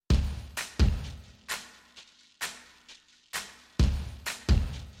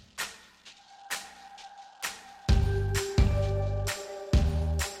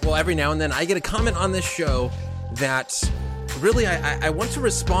Well, every now and then I get a comment on this show that really I want to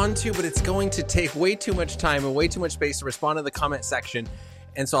respond to, but it's going to take way too much time and way too much space to respond to the comment section.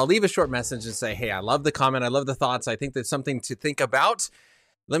 And so I'll leave a short message and say, hey, I love the comment. I love the thoughts. I think there's something to think about.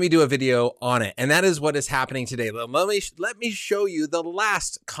 Let me do a video on it. And that is what is happening today. Let me show you the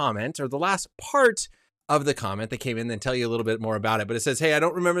last comment, or the last part of the comment that came in, and tell you a little bit more about it. But it says, hey, I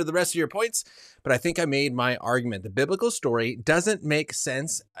don't remember the rest of your points, but I think I made my argument. The biblical story doesn't make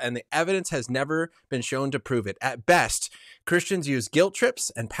sense, and the evidence has never been shown to prove it. At best, Christians use guilt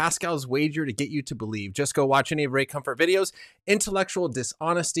trips and Pascal's wager to get you to believe. Just go watch any of Ray Comfort videos. Intellectual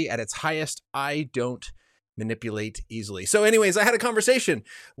dishonesty at its highest. I don't manipulate easily. So anyways, I had a conversation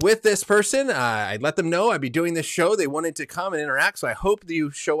with this person. I let them know I'd be doing this show. They wanted to come and interact. So I hope that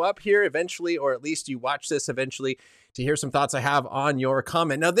you show up here eventually, or at least you watch this eventually to hear some thoughts I have on your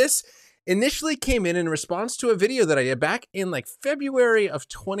comment. Now, this initially came in response to a video that I did back in like February of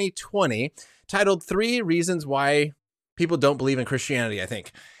 2020 titled 3 Reasons Why People Don't Believe in Christianity, I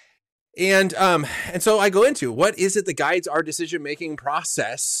think. And so I go into what is it that guides our decision-making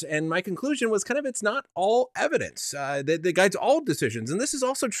process? And my conclusion was it's not all evidence that guides all decisions. And this is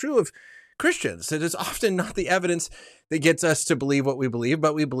also true of Christians. It is often not the evidence that gets us to believe what we believe,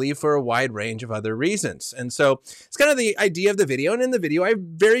 but we believe for a wide range of other reasons. And so it's kind of the idea of the video. And in the video, I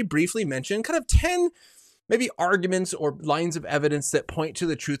very briefly mentioned 10 maybe arguments or lines of evidence that point to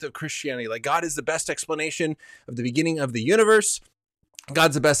the truth of Christianity. Like God is the best explanation of the beginning of the universe.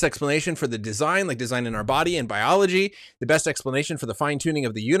 God's the best explanation for the design, like design in our body and biology, the best explanation for the fine-tuning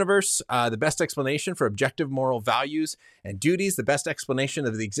of the universe, the best explanation for objective moral values and duties, the best explanation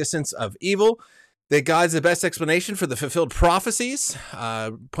of the existence of evil, that God's the best explanation for the fulfilled prophecies,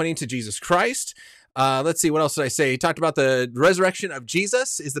 pointing to Jesus Christ. Let's see, what else did I say? He talked about the resurrection of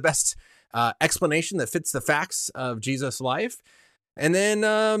Jesus is the best explanation that fits the facts of Jesus' life. And then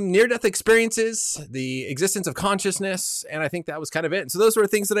near-death experiences, the existence of consciousness, and I think that was kind of it. And so those were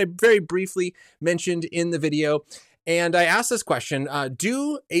things that I very briefly mentioned in the video. And I asked this question,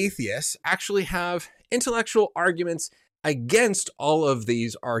 do atheists actually have intellectual arguments against all of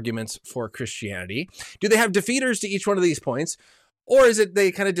these arguments for Christianity? Do they have defeaters to each one of these points? Or is it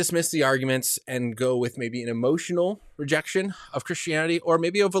they kind of dismiss the arguments and go with maybe an emotional rejection of Christianity, or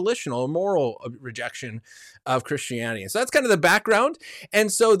maybe a volitional or moral rejection of Christianity? And so that's kind of the background. And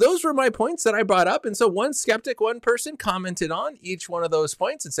so those were my points that I brought up. And so one person commented on each one of those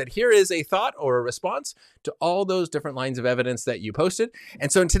points and said, here is a thought or a response to all those different lines of evidence that you posted.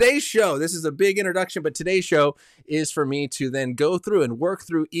 And so in today's show, this is a big introduction, but today's show is for me to then go through and work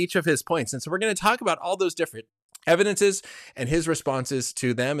through each of his points. And so we're going to talk about all those different evidences and his responses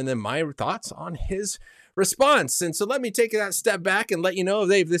to them, and then my thoughts on his response. And so let me take that step back and let you know,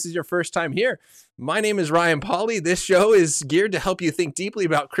 if this is your first time here, my name is Ryan Pauly. This show is geared to help you think deeply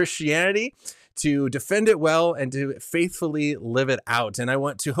about Christianity, to defend it well, and to faithfully live it out. And I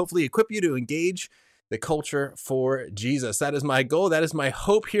want to hopefully equip you to engage the culture for Jesus. That is my goal. That is my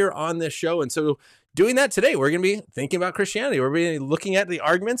hope here on this show. And so doing that today, we're going to be thinking about Christianity. We're going to be looking at the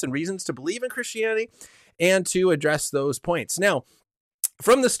arguments and reasons to believe in Christianity and to address those points. Now,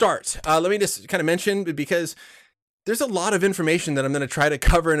 from the start, let me just kind of mention, because there's a lot of information that I'm going to try to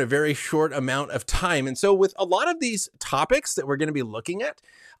cover in a very short amount of time. And so with a lot of these topics that we're going to be looking at,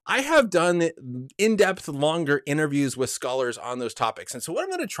 I have done in-depth, longer interviews with scholars on those topics. And so what I'm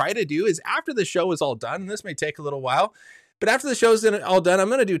going to try to do is, after the show is all done, and this may take a little while, but after the show's all done, I'm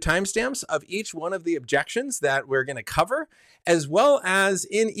going to do timestamps of each one of the objections that we're going to cover, as well as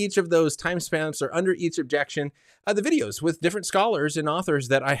in each of those timestamps or under each objection, the videos with different scholars and authors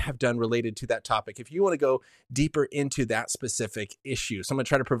that I have done related to that topic, if you want to go deeper into that specific issue. So I'm going to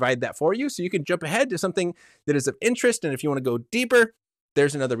try to provide that for you so you can jump ahead to something that is of interest. And if you want to go deeper,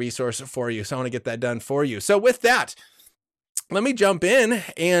 there's another resource for you. So I want to get that done for you. So with that, let me jump in,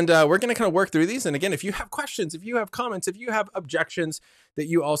 and we're going to kind of work through these. And again, if you have questions, if you have comments, if you have objections that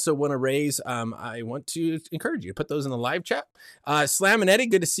you also want to raise, I want to encourage you to put those in the live chat. Slam and Eddie,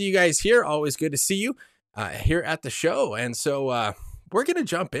 good to see you guys here. Always good to see you here at the show. And so we're going to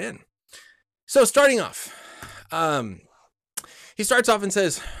jump in. So starting off, he starts off and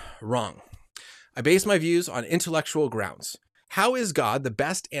says, wrong. I base my views on intellectual grounds. How is God the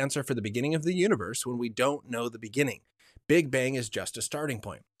best answer for the beginning of the universe when we don't know the beginning? Big Bang is just a starting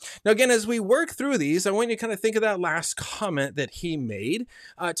point. Now, again, as we work through these, I want you to kind of think of that last comment that he made,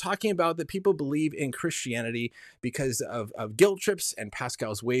 talking about that people believe in Christianity because of guilt trips and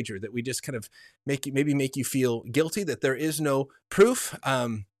Pascal's wager, that we just kind of make you feel guilty, that there is no proof,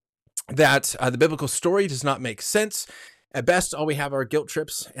 that the biblical story does not make sense. At best, all we have are guilt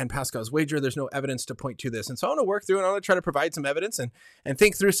trips and Pascal's wager. There's no evidence to point to this. And so I want to work through and I want to try to provide some evidence and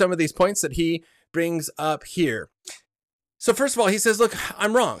think through some of these points that he brings up here. So first of all, he says, look,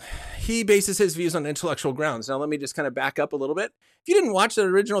 I'm wrong. He bases his views on intellectual grounds. Now, let me just kind of back up a little bit. If you didn't watch the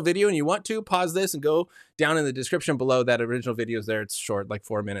original video and you want to, pause this and go down in the description below. That original video is there. It's short, like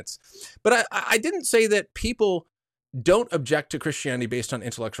 4 minutes. But I didn't say that people don't object to Christianity based on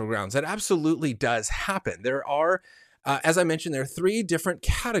intellectual grounds. That absolutely does happen. There are, as I mentioned, there are 3 different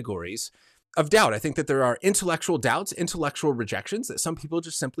categories of doubt. I think that there are intellectual doubts, intellectual rejections, that some people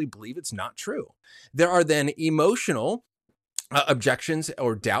just simply believe it's not true. There are then emotional objections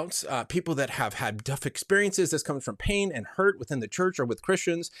or doubts, people that have had tough experiences. This comes from pain and hurt within the church or with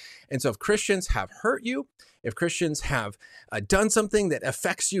Christians. And so if Christians have hurt you, if Christians have done something that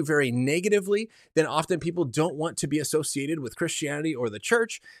affects you very negatively, then often people don't want to be associated with Christianity or the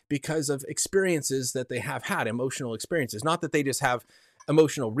church because of experiences that they have had, emotional experiences. Not that they just have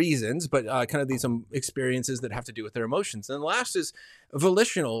emotional reasons, but kind of these experiences that have to do with their emotions. And the last is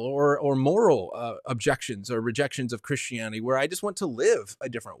volitional or moral objections or rejections of Christianity, where I just want to live a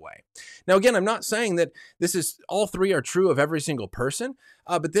different way. Now, again, I'm not saying that this is all 3 are true of every single person,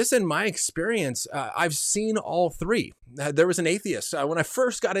 but this, in my experience, I've seen all 3. There was an atheist when I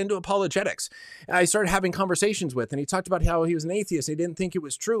first got into apologetics. I started having conversations with, and he talked about how he was an atheist. And he didn't think it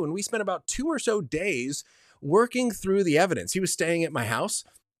was true. And we spent about 2 or so days working through the evidence. He was staying at my house.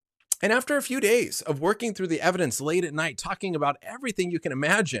 And after a few days of working through the evidence late at night, talking about everything you can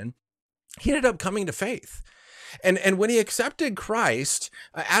imagine, he ended up coming to faith. And when he accepted Christ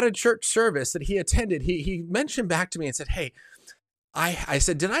at a church service that he attended, he mentioned back to me and said, hey, I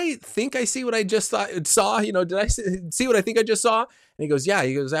said, did I think I see what I just saw? You know, did I see what I think I just saw? And he goes, yeah.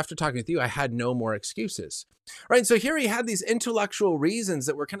 He goes, after talking with you, I had no more excuses. Right. So here he had these intellectual reasons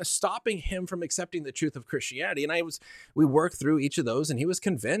that were kind of stopping him from accepting the truth of Christianity. And we worked through each of those, and he was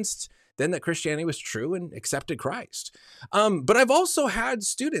convinced then that Christianity was true and accepted Christ. But I've also had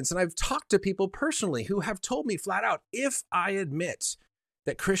students, and I've talked to people personally who have told me flat out, if I admit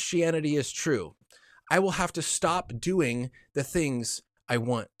that Christianity is true, I will have to stop doing the things I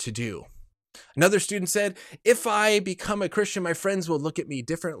want to do. Another student said, if I become a Christian, my friends will look at me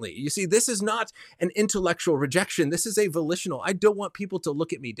differently. You see, this is not an intellectual rejection. This is a volitional. I don't want people to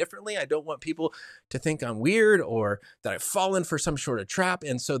look at me differently. I don't want people to think I'm weird or that I've fallen for some sort of trap.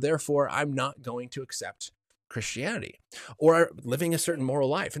 And so therefore, I'm not going to accept Christianity or living a certain moral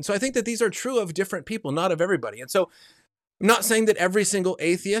life. And so I think that these are true of different people, not of everybody. And so I'm not saying that every single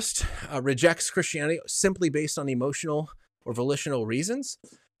atheist rejects Christianity simply based on emotional or volitional reasons.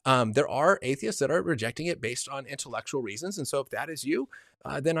 There are atheists that are rejecting it based on intellectual reasons. And so if that is you,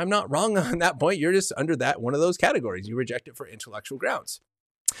 then I'm not wrong on that point. You're just under that one of those categories. You reject it for intellectual grounds.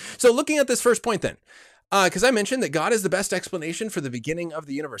 So looking at this first point then, because I mentioned that God is the best explanation for the beginning of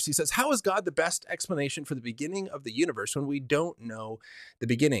the universe. He says, how is God the best explanation for the beginning of the universe when we don't know the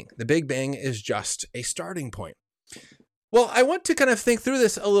beginning? The Big Bang is just a starting point. Well, I want to kind of think through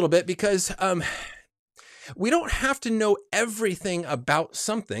this a little bit because we don't have to know everything about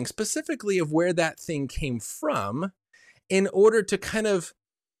something, specifically of where that thing came from, in order to kind of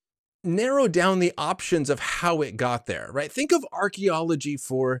narrow down the options of how it got there, right? Think of archaeology,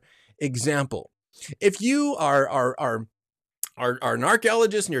 for example. If you are an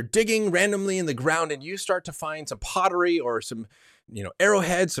archaeologist and you're digging randomly in the ground and you start to find some pottery or some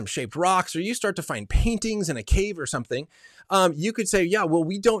arrowheads, some shaped rocks, or you start to find paintings in a cave or something, you could say, yeah, well,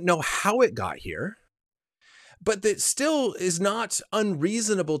 we don't know how it got here. But that still is not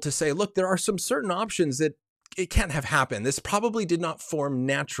unreasonable to say, look, there are some certain options that it can't have happened. This probably did not form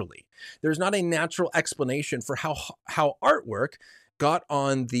naturally. There's not a natural explanation for how artwork got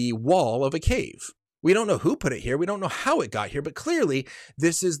on the wall of a cave. We don't know who put it here. We don't know how it got here, but clearly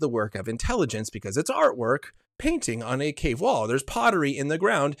this is the work of intelligence because it's artwork painting on a cave wall. There's pottery in the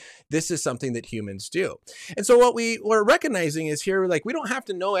ground. This is something that humans do. And so what we're recognizing is here, like, we don't have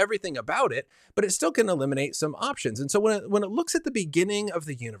to know everything about it, but it still can eliminate some options. And so when it looks at the beginning of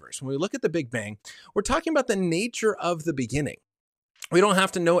the universe, when we look at the Big Bang, we're talking about the nature of the beginning. We don't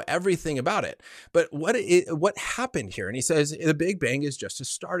have to know everything about it, but what happened here? And he says the Big Bang is just a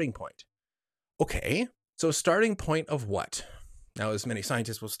starting point. Okay, so a starting point of what? Now, as many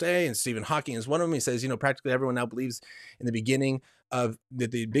scientists will say, and Stephen Hawking is one of them, he says, practically everyone now believes in the beginning of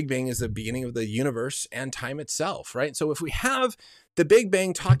the Big Bang is the beginning of the universe and time itself, right? So if we have the Big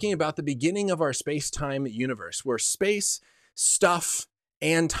Bang talking about the beginning of our space-time universe, where space, stuff,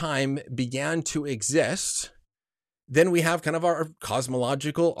 and time began to exist, then we have kind of our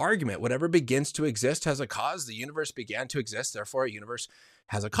cosmological argument. Whatever begins to exist has a cause. The universe began to exist, therefore a universe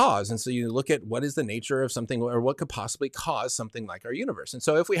has a cause. And so you look at what is the nature of something, or what could possibly cause something like our universe. And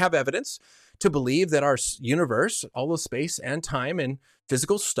so if we have evidence to believe that our universe, all of space and time and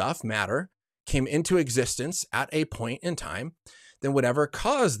physical stuff, matter, came into existence at a point in time, then whatever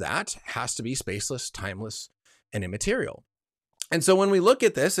caused that has to be spaceless, timeless, and immaterial. And so when we look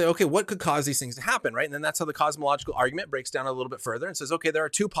at this, say, okay, what could cause these things to happen, right? And then that's how the cosmological argument breaks down a little bit further and says, okay, there are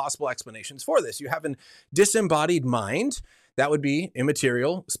two possible explanations for this. You have an disembodied mind, that would be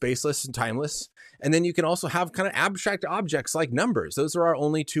immaterial, spaceless, and timeless. And then you can also have kind of abstract objects like numbers. Those are our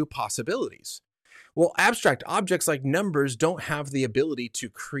only two possibilities. Well, abstract objects like numbers don't have the ability to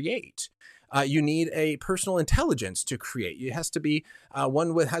create. You need a personal intelligence to create. It has to be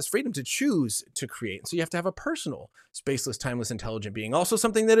one that has freedom to choose to create. So you have to have a personal, spaceless, timeless, intelligent being. Also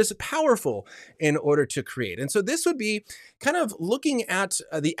something that is powerful in order to create. And so this would be kind of looking at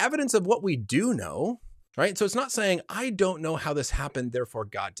the evidence of what we do know, right? So it's not saying, I don't know how this happened, therefore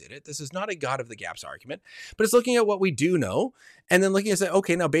God did it. This is not a God of the gaps argument, but it's looking at what we do know and then looking at say,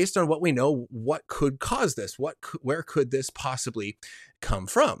 okay, now based on what we know, what could cause this? Where could this possibly come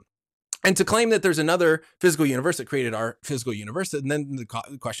from? And to claim that there's another physical universe that created our physical universe, and then the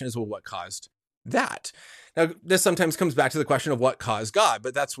question is, well, what caused that? Now, this sometimes comes back to the question of what caused God,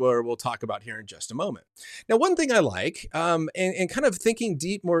 but that's where we'll talk about here in just a moment. Now, one thing I like, and kind of thinking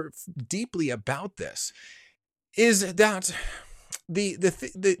more deeply about this, is that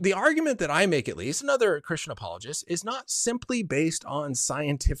the argument that I make, at least, and other Christian apologists, is not simply based on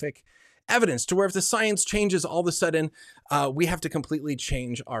scientific evidence to where if the science changes, all of a sudden we have to completely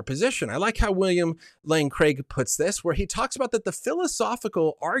change our position. I like how William Lane Craig puts this, where he talks about that the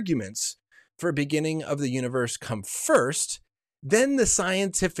philosophical arguments for a beginning of the universe come first, then the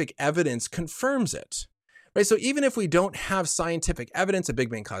scientific evidence confirms it. Right? So even if we don't have scientific evidence of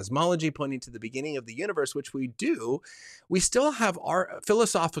Big Bang cosmology pointing to the beginning of the universe, which we do, we still have our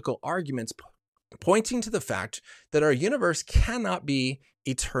philosophical arguments pointing to the fact that our universe cannot be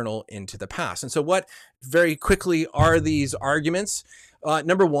eternal into the past. And so what very quickly are these arguments?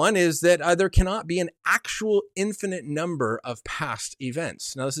 Number one is that there cannot be an actual infinite number of past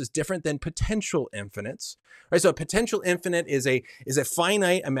events. Now, this is different than potential infinites, right? So a potential infinite is a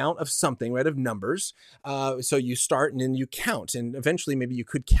finite amount of something, right, of numbers. So you start and then you count, and eventually maybe you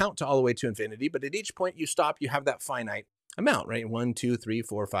could count to all the way to infinity, but at each point you stop, you have that finite amount, right? 1, 2, 3,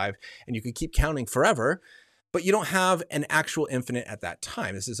 4, 5, and you could keep counting forever, but you don't have an actual infinite at that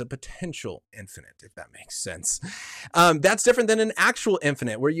time. This is a potential infinite, if that makes sense. That's different than an actual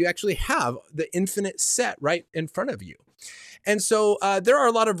infinite, where you actually have the infinite set right in front of you. And so there are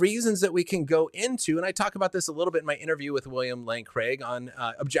a lot of reasons that we can go into, and I talk about this a little bit in my interview with William Lane Craig on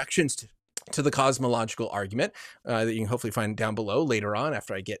objections to the cosmological argument that you can hopefully find down below later on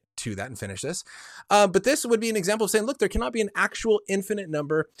after I get to that and finish this. But this would be an example of saying, look, there cannot be an actual infinite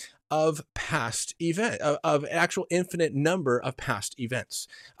number of past events.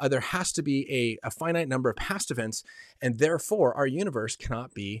 There has to be a finite number of past events, and therefore our universe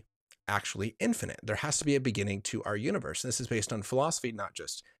cannot be actually infinite. There has to be a beginning to our universe. This is based on philosophy, not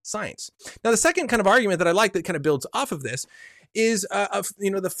just science. Now, the second kind of argument that I like that kind of builds off of this is,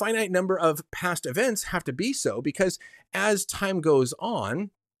 the finite number of past events have to be so because as time goes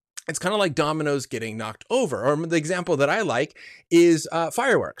on, it's kind of like dominoes getting knocked over. Or the example that I like is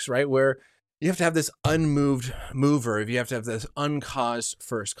fireworks, right? Where you have to have this unmoved mover, if you have to have this uncaused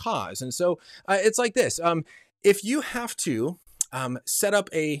first cause. And so it's like this. If you have to set up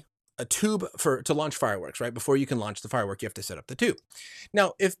a tube to launch fireworks, right? Before you can launch the firework, you have to set up the tube.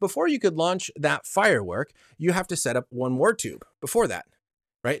 Now, if before you could launch that firework, you have to set up one more tube before that,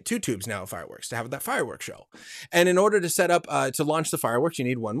 right? 2 tubes now of fireworks to have that fireworks show. And in order to set up, to launch the fireworks, you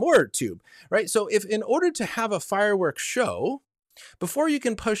need one more tube, right? So if in order to have a fireworks show, before you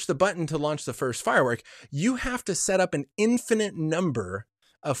can push the button to launch the first firework, you have to set up an infinite number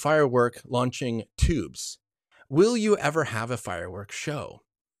of firework launching tubes. Will you ever have a fireworks show?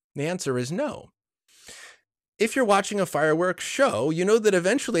 The answer is no. If you're watching a fireworks show, you know that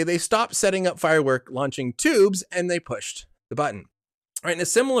eventually they stopped setting up firework launching tubes and they pushed the button. Right, in a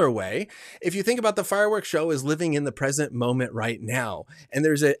similar way, if you think about the fireworks show as living in the present moment right now, and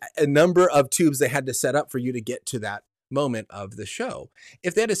there's a number of tubes they had to set up for you to get to that moment of the show.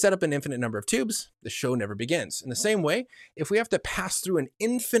 If they had to set up an infinite number of tubes, the show never begins. In the same way, if we have to pass through an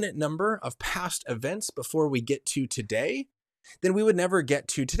infinite number of past events before we get to today, then we would never get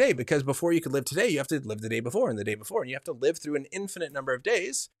to today, because before you could live today, you have to live the day before and the day before, and you have to live through an infinite number of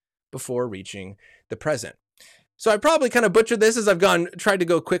days before reaching the present. So I probably kind of butchered this as I've tried to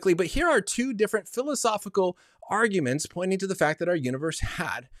go quickly, but here are two different philosophical arguments pointing to the fact that our universe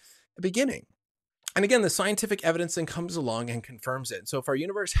had a beginning. And again, the scientific evidence then comes along and confirms it. So if our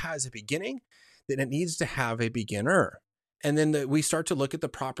universe has a beginning, then it needs to have a beginner. And then we start to look at the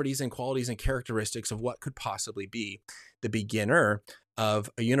properties and qualities and characteristics of what could possibly be the beginner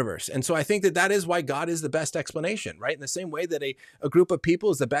of a universe. And so I think that is why God is the best explanation, right? In the same way that a group of people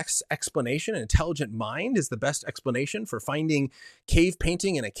is the best explanation, an intelligent mind is the best explanation for finding cave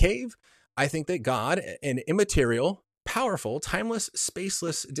painting in a cave, I think that God, an immaterial, powerful, timeless,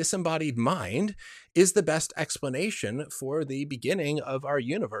 spaceless, disembodied mind, is the best explanation for the beginning of our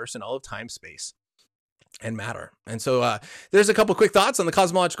universe and all of time, space, and matter. And so there's a couple quick thoughts on the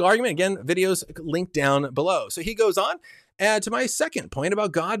cosmological argument. Again, videos linked down below. So he goes on to my second point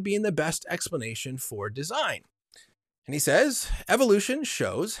about God being the best explanation for design. And he says, evolution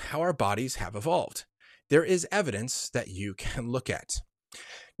shows how our bodies have evolved. There is evidence that you can look at.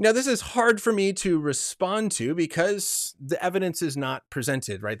 Now, this is hard for me to respond to because the evidence is not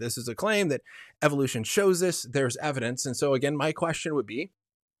presented, right? This is a claim that evolution shows this, there's evidence. And so again, my question would be,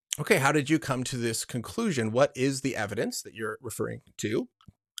 okay, how did you come to this conclusion? What is the evidence that you're referring to?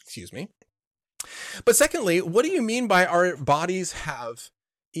 Excuse me. But secondly, what do you mean by our bodies have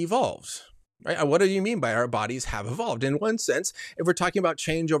evolved? Right? What do you mean by our bodies have evolved? In one sense, if we're talking about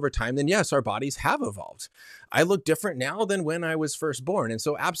change over time, then yes, our bodies have evolved. I look different now than when I was first born. And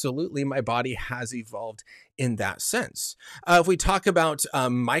so absolutely, my body has evolved in that sense. If we talk about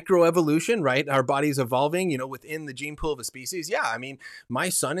microevolution, right, our body's evolving, within the gene pool of a species. Yeah, I mean, my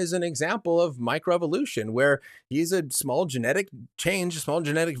son is an example of microevolution where he's a small genetic change, a small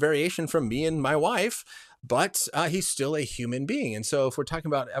genetic variation from me and my wife, but he's still a human being. And so if we're talking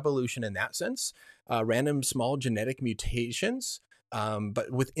about evolution in that sense, random small genetic mutations,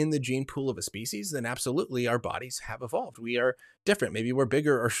 but within the gene pool of a species, then absolutely our bodies have evolved. We are different. Maybe we're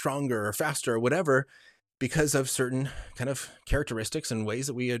bigger or stronger or faster or whatever because of certain kind of characteristics and ways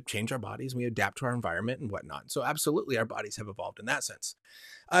that we change our bodies, and we adapt to our environment and whatnot. So absolutely our bodies have evolved in that sense.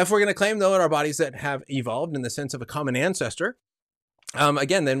 If we're going to claim, though, that our bodies that have evolved in the sense of a common ancestor,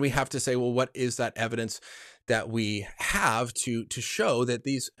 again, then we have to say, well, what is that evidence that we have to show that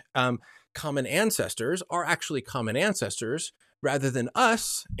these common ancestors are actually common ancestors rather than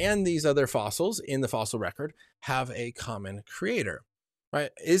us and these other fossils in the fossil record have a common creator, right?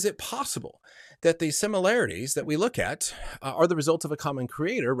 Is it possible that the similarities that we look at are the result of a common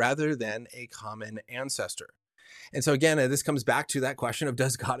creator rather than a common ancestor? And so again, this comes back to that question of,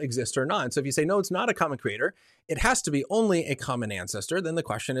 does God exist or not? And so if you say, no, it's not a common creator, it has to be only a common ancestor, then the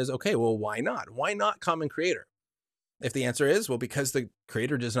question is, okay, well, why not? Why not common creator? If the answer is, well, because the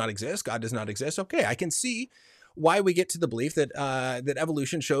creator does not exist, God does not exist, okay, I can see why we get to the belief that that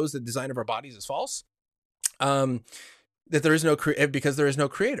evolution shows the design of our bodies is false, that there is no because there is no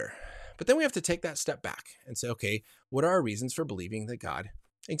creator. But then we have to take that step back and say, okay, what are our reasons for believing that God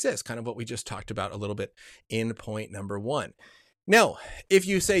exists? Kind of what we just talked about a little bit in point number one. Now, if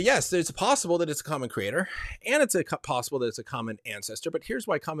you say, yes, it's possible that it's a common creator and it's possible that it's a common ancestor, but here's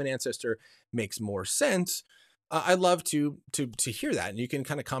why common ancestor makes more sense. I'd love to hear that. And you can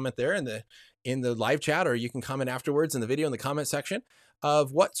kind of comment there in the live chat, or you can comment afterwards in the video in the comment section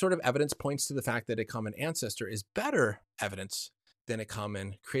of what sort of evidence points to the fact that a common ancestor is better evidence than a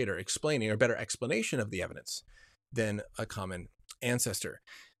common creator, explaining or better explanation of the evidence than a common ancestor.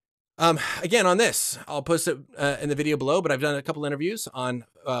 Again, on this, I'll post it in the video below, but I've done a couple interviews on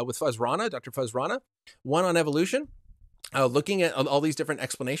with Fuz Rana, Dr. Fuz Rana, one on evolution, looking at all these different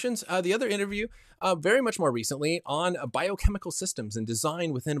explanations. The other interview, very much more recently, on biochemical systems and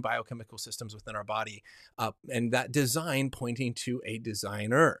design within biochemical systems within our body, and that design pointing to a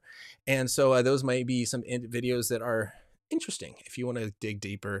designer. And so those might be some videos that are interesting if you want to dig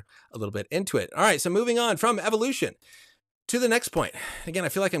deeper a little bit into it. All right, so moving on from evolution to the next point. Again, I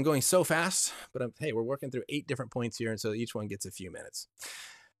feel like I'm going so fast, but hey, we're working through 8 different points here, and so each one gets a few minutes.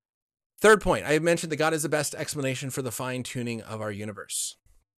 Third point, I mentioned that God is the best explanation for the fine-tuning of our universe.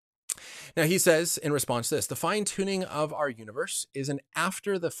 Now, he says in response to this, the fine-tuning of our universe is an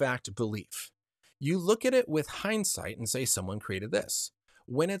after-the-fact belief. You look at it with hindsight and say someone created this,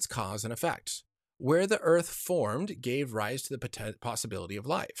 when it's cause and effect. Where the earth formed gave rise to the possibility of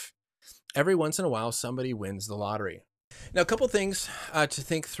life. Every once in a while, somebody wins the lottery. Now, a couple things to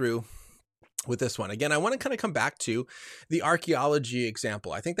think through with this one. Again, I want to kind of come back to the archaeology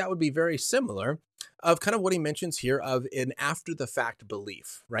example. I think that would be very similar of kind of what he mentions here of an after-the-fact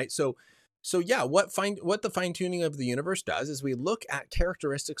belief, right? So yeah, what the fine-tuning of the universe does is we look at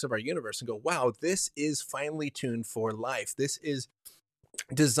characteristics of our universe and go, wow, this is finely tuned for life. This is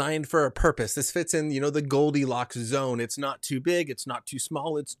designed for a purpose. This fits in, the Goldilocks zone. It's not too big, it's not too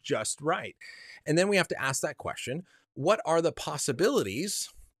small, it's just right. And then we have to ask that question, what are the possibilities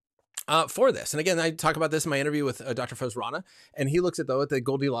for this? And again, I talk about this in my interview with Dr. Faiz Rana, and he looks at the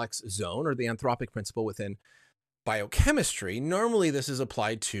Goldilocks zone, or the anthropic principle within biochemistry. Normally this is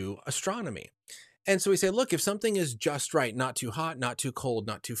applied to astronomy. And so we say, look, if something is just right, not too hot, not too cold,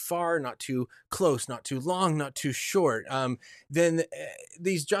 not too far, not too close, not too long, not too short, then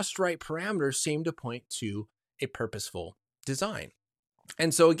these just right parameters seem to point to a purposeful design.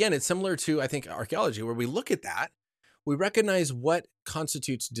 And so again, it's similar to, I think, archaeology, where we look at that, we recognize what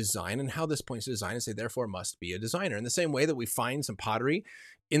constitutes design and how this points to design and say, therefore, must be a designer. In the same way that we find some pottery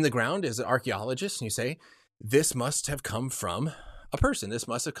in the ground as an archaeologist, and you say, this must have come from a person. This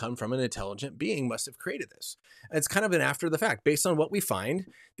must have come from an intelligent being, must have created this. And it's kind of an after the fact. Based on what we find,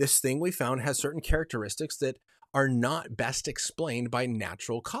 this thing we found has certain characteristics that are not best explained by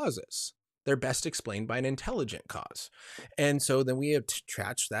natural causes. They're best explained by an intelligent cause. And so then we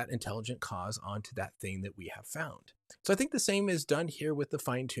attach that intelligent cause onto that thing that we have found. So I think the same is done here with the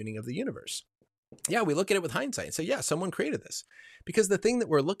fine-tuning of the universe. Yeah, we look at it with hindsight and say, yeah, someone created this. Because the thing that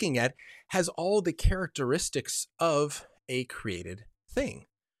we're looking at has all the characteristics of a created thing,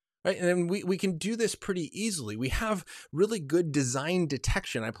 right? And we can do this pretty easily. We have really good design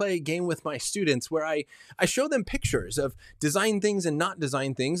detection. I play a game with my students where I show them pictures of designed things and not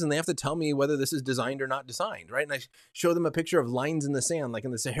designed things, and they have to tell me whether this is designed or not designed, right? And I show them a picture of lines in the sand, like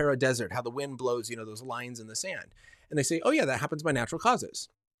in the Sahara Desert, how the wind blows, those lines in the sand. And they say, oh yeah, that happens by natural causes.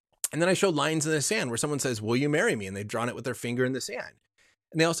 And then I show lines in the sand where someone says, will you marry me? And they've drawn it with their finger in the sand.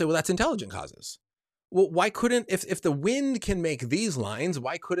 And they all say, well, that's intelligent causes. Well, why couldn't, if the wind can make these lines,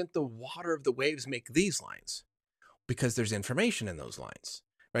 why couldn't the water of the waves make these lines? Because there's information in those lines,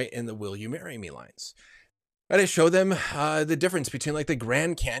 right? In the will you marry me lines. Right? I show them the difference between like the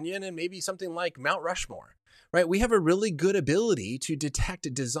Grand Canyon and maybe something like Mount Rushmore, right? We have a really good ability to detect a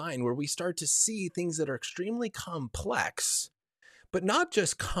design where we start to see things that are extremely complex, but not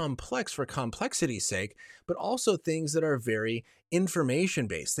just complex for complexity's sake, but also things that are very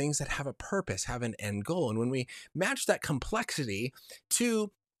information-based, things that have a purpose, have an end goal. And when we match that complexity to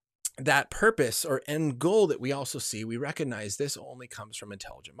that purpose or end goal that we also see, we recognize this only comes from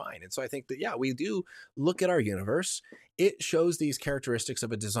intelligent mind. And so I think that, yeah, we do look at our universe. It shows these characteristics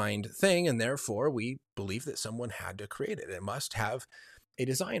of a designed thing, and therefore we believe that someone had to create it. It must have a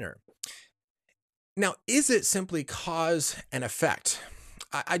designer. Now, is it simply cause and effect?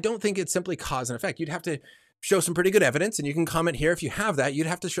 I don't think it's simply cause and effect. You'd have to show some pretty good evidence, and you can comment here if you have that. You'd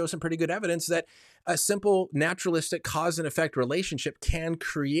have to show some pretty good evidence that a simple naturalistic cause and effect relationship can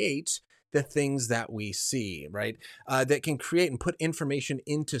create the things that we see, right? That can create and put information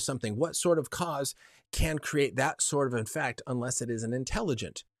into something. What sort of cause can create that sort of effect unless it is an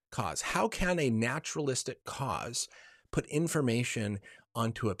intelligent cause? How can a naturalistic cause put information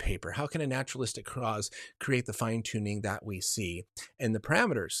onto a paper? How can a naturalistic cause create the fine-tuning that we see and the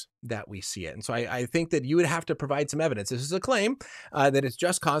parameters that we see it? And so I think that you would have to provide some evidence. This is a claim that it's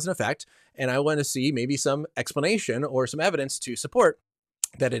just cause and effect, and I want to see maybe some explanation or some evidence to support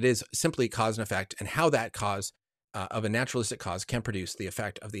that it is simply cause and effect, and how that cause of a naturalistic cause can produce the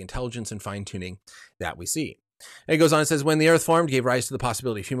effect of the intelligence and fine-tuning that we see. And it goes on and says, when the earth formed, gave rise to the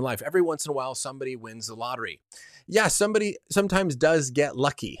possibility of human life. Every once in a while, somebody wins the lottery. Yeah, somebody sometimes does get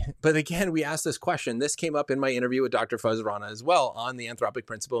lucky. But again, we asked this question. This came up in my interview with Dr. Faiz Rana as well on the anthropic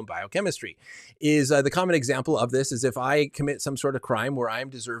principle in biochemistry. Is the common example of this is if I commit some sort of crime where I'm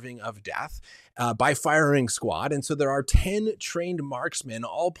deserving of death by firing squad. And so there are 10 trained marksmen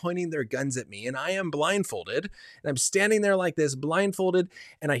all pointing their guns at me, and I am blindfolded, and I'm standing there like this, blindfolded,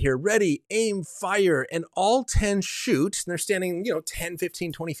 and I hear ready, aim, fire, and all 10 shoot. And they're standing, 10,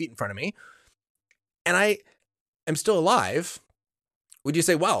 15, 20 feet in front of me. And I am still alive. Would you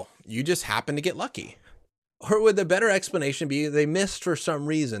say, well, you just happened to get lucky? Or would the better explanation be they missed for some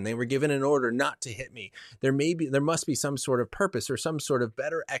reason? They were given an order not to hit me. There must be some sort of purpose or some sort of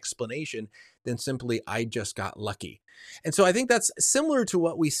better explanation than simply I just got lucky. And so I think that's similar to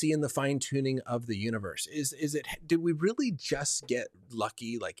what we see in the fine-tuning of the universe. Did we really just get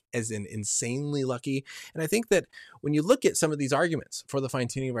lucky, like as in insanely lucky? And I think that when you look at some of these arguments for the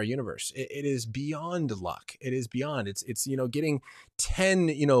fine-tuning of our universe, it is beyond luck. It is beyond. It's getting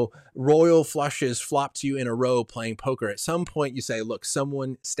 10, royal flushes flopped to you in a row playing poker. At some point you say, look,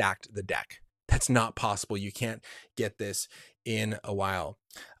 someone stacked the deck. That's not possible. You can't get this in a while.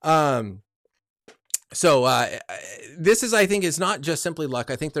 So this is, I think, is not just simply luck.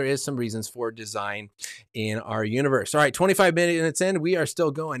 I think there is some reasons for design in our universe. All right, 25 minutes in, we are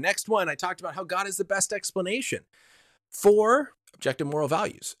still going. Next one, I talked about how God is the best explanation for objective moral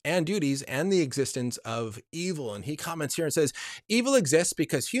values and duties and the existence of evil. And he comments here and says, evil exists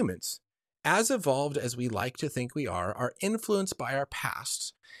because humans, as evolved as we like to think we are influenced by our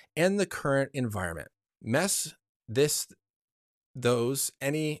past and the current environment. Mess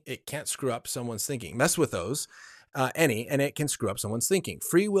it can't screw up someone's thinking. Mess with those, and it can screw up someone's thinking.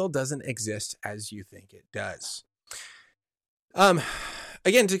 Free will doesn't exist as you think it does.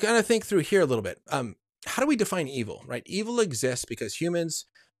 Again, to kind of think through here a little bit, how do we define evil, right? Evil exists because humans,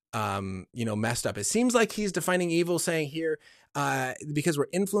 messed up. It seems like he's defining evil, saying here, because we're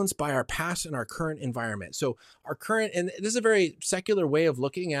influenced by our past and our current environment. So our current, and this is a very secular way of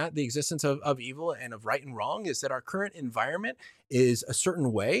looking at the existence of evil and of right and wrong, is that our current environment is a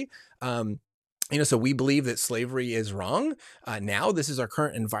certain way. So we believe that slavery is wrong. Now this is our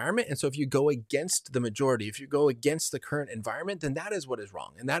current environment. And so if you go against the majority, if you go against the current environment, then that is what is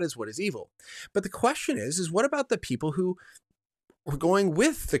wrong. And that is what is evil. But the question is what about the people who were going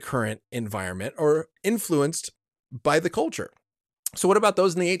with the current environment or influenced by the culture? So what about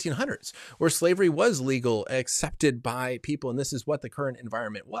those in the 1800s where slavery was legal, accepted by people, and this is what the current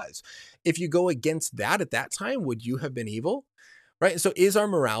environment was? If you go against that at that time, would you have been evil? Right? So is our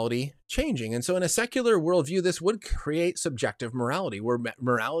morality changing? And so in a secular worldview, this would create subjective morality, where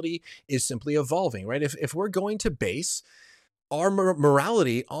morality is simply evolving, right? If we're going to base our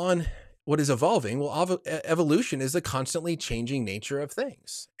morality on what is evolving, well, evolution is the constantly changing nature of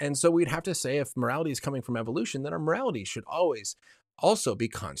things. And so we'd have to say if morality is coming from evolution, then our morality should always also be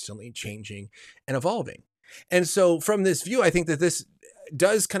constantly changing and evolving. And so from this view, I think that this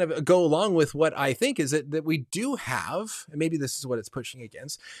does kind of go along with what I think is that we do have, and maybe this is what it's pushing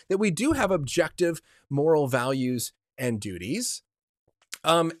against, that we do have objective moral values and duties,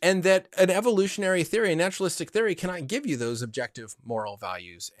 and that an evolutionary theory, a naturalistic theory, cannot give you those objective moral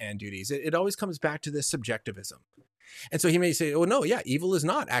values and duties. It always comes back to this subjectivism. And so he may say, oh, no, yeah, evil is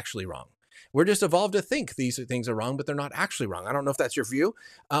not actually wrong. We're just evolved to think these things are wrong, but they're not actually wrong. I don't know if that's your view,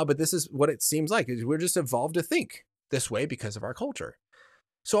 but this is what it seems like. We're just evolved to think this way because of our culture.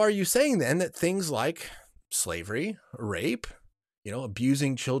 So are you saying then that things like slavery, rape,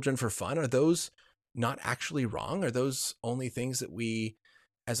 abusing children for fun, are those not actually wrong? Are those only things that we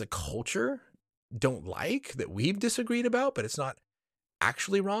as a culture don't like, that we've disagreed about, but it's not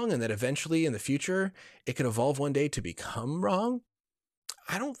actually wrong, and that eventually in the future it could evolve one day to become wrong?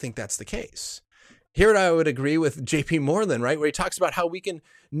 I don't think that's the case. Here I would agree with J.P. Moreland, right, where he talks about how we can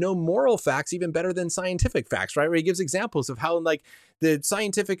know moral facts even better than scientific facts, right, where he gives examples of how the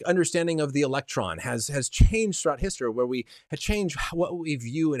scientific understanding of the electron has changed throughout history, where we have changed what we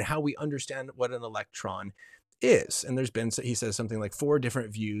view and how we understand what an electron is. And there's been, he says, something like 4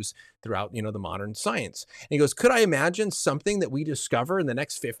 different views throughout, the modern science. And he goes, could I imagine something that we discover in the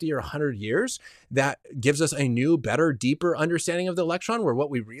next 50 or 100 years that gives us a new, better, deeper understanding of the electron, where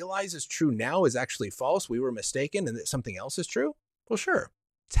what we realize is true now is actually false, we were mistaken, and that something else is true? Well, sure.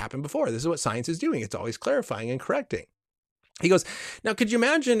 It's happened before. This is what science is doing. It's always clarifying and correcting. He goes, now, could you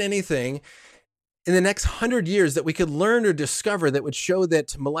imagine anything in the next 100 years that we could learn or discover that would show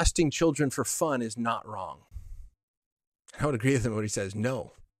that molesting children for fun is not wrong? I would agree with him when he says,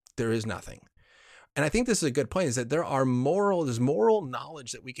 no, there is nothing. And I think this is a good point, is that there's moral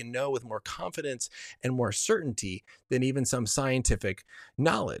knowledge that we can know with more confidence and more certainty than even some scientific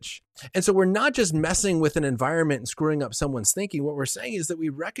knowledge. And so we're not just messing with an environment and screwing up someone's thinking. What we're saying is that we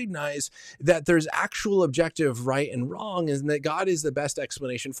recognize that there's actual objective right and wrong, and that God is the best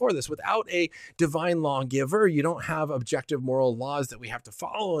explanation for this. Without a divine lawgiver, you don't have objective moral laws that we have to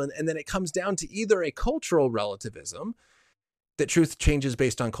follow. And then it comes down to either a cultural relativism, that truth changes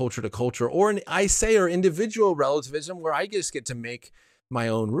based on culture to culture, or or individual relativism, where I just get to make my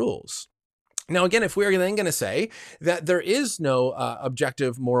own rules. Now, again, if we're then going to say that there is no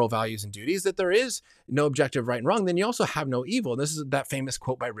objective moral values and duties, that there is no objective right and wrong, then you also have no evil. And this is that famous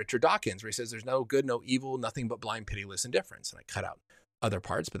quote by Richard Dawkins, where he says, there's no good, no evil, nothing but blind, pitiless indifference. And I cut out other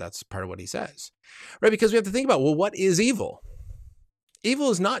parts, but that's part of what he says, right? Because we have to think about, well, what is evil?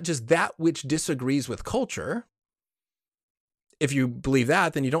 Evil is not just that which disagrees with culture. If you believe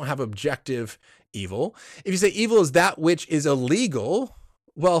that, then you don't have objective evil. If you say evil is that which is illegal,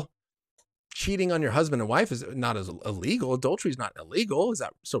 well, cheating on your husband and wife is not as illegal. Adultery is not illegal. Is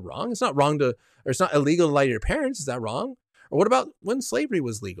that so wrong? It's not wrong or it's not illegal to lie to your parents. Is that wrong? Or what about when slavery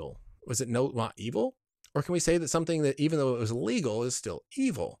was legal? Was it not evil? Or can we say that something that, even though it was illegal, is still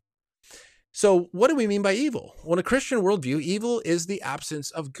evil? So what do we mean by evil? Well, in a Christian worldview, evil is the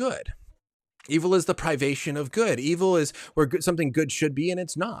absence of good. Evil is the privation of good. Evil is where something good should be and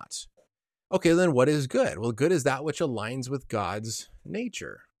it's not. Okay, then what is good? Well, good is that which aligns with God's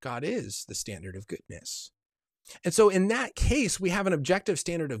nature. God is the standard of goodness. And so in that case, we have an objective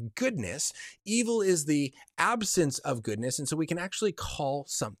standard of goodness. Evil is the absence of goodness. And so we can actually call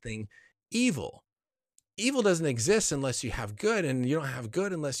something evil. Evil doesn't exist unless you have good, and you don't have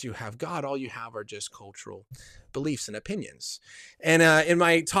good unless you have God. All you have are just cultural beliefs and opinions. And in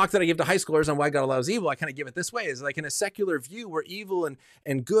my talk that I give to high schoolers on why God allows evil, I kind of give it this way: is like in a secular view where evil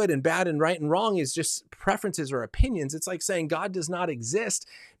and good and bad and right and wrong is just preferences or opinions. It's like saying God does not exist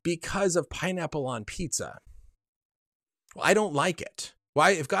because of pineapple on pizza. Well, I don't like it.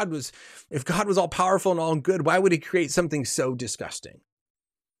 Why, if God was all powerful and all good, why would he create something so disgusting?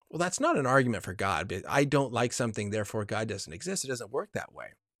 Well, that's not an argument for God, but I don't like something, therefore God doesn't exist. It doesn't work that way.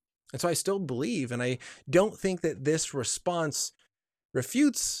 And so I still believe, and I don't think that this response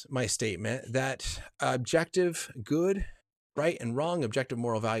refutes my statement that objective good, right and wrong, objective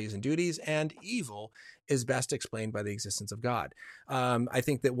moral values and duties, and evil is best explained by the existence of God. I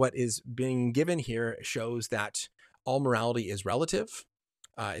think that what is being given here shows that all morality is relative.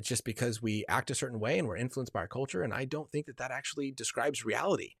 It's just because we act a certain way and we're influenced by our culture. And I don't think that that actually describes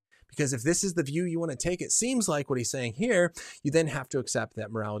reality. Because if this is the view you want to take, it seems like what he's saying here, you then have to accept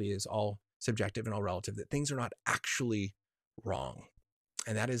that morality is all subjective and all relative, that things are not actually wrong.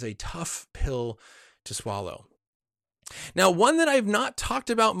 And that is a tough pill to swallow. Now, one that I've not talked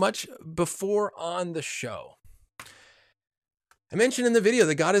about much before on the show. I mentioned in the video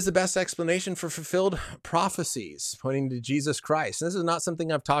that God is the best explanation for fulfilled prophecies, pointing to Jesus Christ. And this is not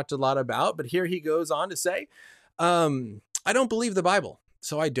something I've talked a lot about, but here he goes on to say, I don't believe the Bible,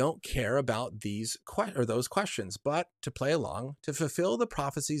 so I don't care about those questions. But to play along, to fulfill the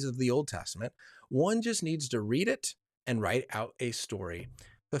prophecies of the Old Testament, one just needs to read it and write out a story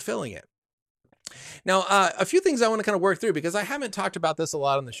fulfilling it. Now, a few things I want to kind of work through because I haven't talked about this a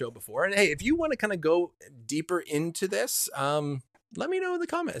lot on the show before. And hey, if you want to kind of go deeper into this, let me know in the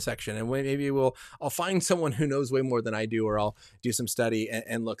comment section, and maybe I'll find someone who knows way more than I do, or I'll do some study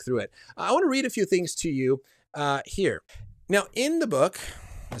and look through it. I want to read a few things to you here. Now, in the book,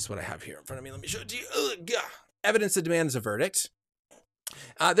 this is what I have here in front of me. Let me show it to you. Evidence that demands a verdict.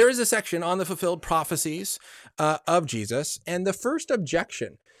 There is a section on the fulfilled prophecies of Jesus, and the first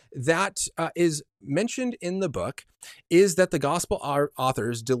objection that is mentioned in the book is that the gospel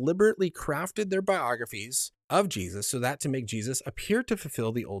authors deliberately crafted their biographies of Jesus so that to make Jesus appear to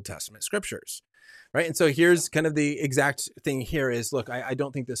fulfill the Old Testament scriptures. Right. And so here's kind of the exact thing here is, look, I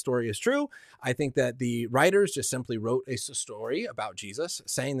don't think this story is true. I think that the writers just simply wrote a story about Jesus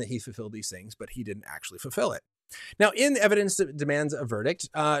saying that he fulfilled these things, but he didn't actually fulfill it. Now, in Evidence That Demands a Verdict,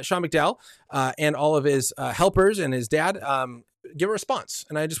 Sean McDowell and all of his helpers and his dad give a response.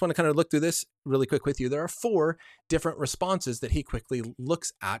 And I just want to kind of look through this really quick with you. There are 4 different responses that he quickly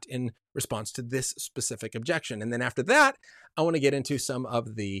looks at in response to this specific objection. And then after that, I want to get into some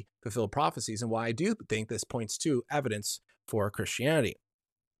of the fulfilled prophecies and why I do think this points to evidence for Christianity.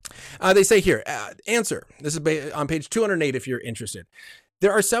 They say here, answer. This is on page 208 if you're interested.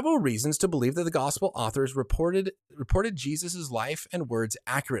 There are several reasons to believe that the gospel authors reported Jesus' life and words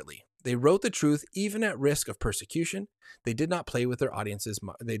accurately. They wrote the truth even at risk of persecution. They did not play with their audiences.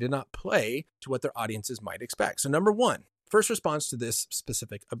 They did not play to what their audiences might expect. So number 1, first response to this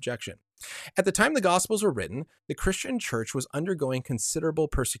specific objection. At the time the Gospels were written, the Christian church was undergoing considerable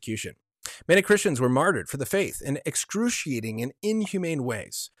persecution. Many Christians were martyred for the faith in excruciating and inhumane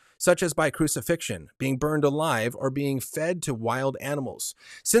ways, such as by crucifixion, being burned alive, or being fed to wild animals.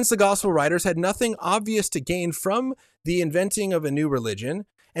 Since the gospel writers had nothing obvious to gain from the inventing of a new religion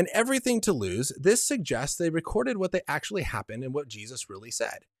and everything to lose, this suggests they recorded what they actually happened and what Jesus really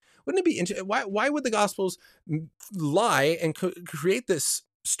said. Wouldn't it be interesting? Why would the gospels lie and create this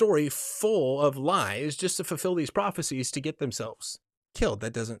story full of lies just to fulfill these prophecies to get themselves killed?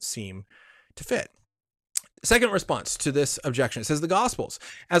 That doesn't seem to fit. Second response to this objection says the Gospels,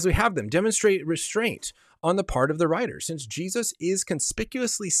 as we have them, demonstrate restraint on the part of the writer, since Jesus is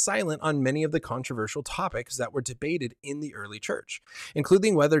conspicuously silent on many of the controversial topics that were debated in the early church,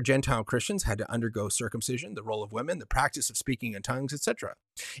 including whether Gentile Christians had to undergo circumcision, the role of women, the practice of speaking in tongues, etc.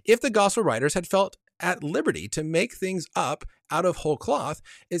 If the Gospel writers had felt at liberty to make things up out of whole cloth,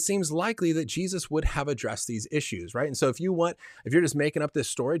 it seems likely that Jesus would have addressed these issues, right? And so if you're just making up this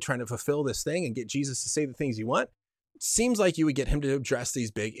story, trying to fulfill this thing and get Jesus to say the things you want, it seems like you would get him to address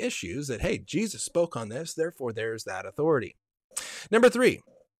these big issues that, hey, Jesus spoke on this, therefore there's that authority. Number 3,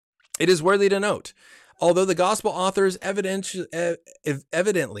 it is worthy to note, although the gospel authors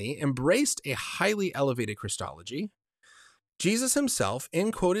evidently embraced a highly elevated Christology, Jesus himself,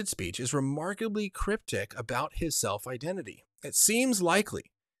 in quoted speech, is remarkably cryptic about his self-identity. It seems likely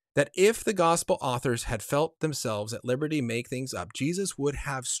that if the gospel authors had felt themselves at liberty to make things up, Jesus would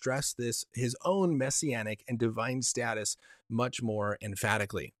have stressed this, his own messianic and divine status, much more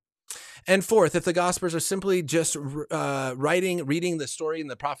emphatically. And fourth, if the Gospels are simply just reading the story and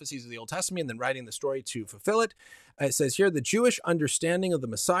the prophecies of the Old Testament and then writing the story to fulfill it, it says here, the Jewish understanding of the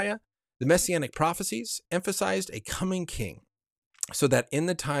Messiah, the messianic prophecies, emphasized a coming king, so that in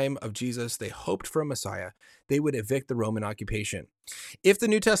the time of Jesus, they hoped for a Messiah. They would evict the Roman occupation. If the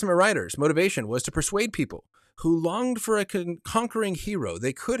New Testament writers' motivation was to persuade people who longed for a conquering hero,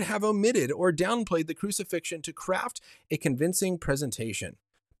 they could have omitted or downplayed the crucifixion to craft a convincing presentation.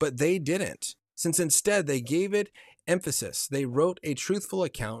 But they didn't, since instead they gave it emphasis. They wrote a truthful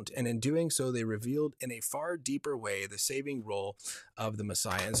account, and in doing so, they revealed in a far deeper way the saving role of the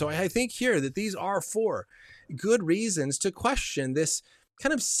Messiah. And so I think here that these are 4 good reasons to question this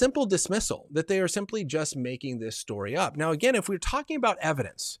kind of simple dismissal, that they are simply just making this story up. Now, again, if we're talking about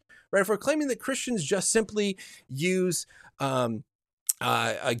evidence, right, if we're claiming that Christians just simply use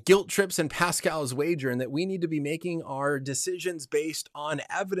guilt trips and Pascal's wager, and that we need to be making our decisions based on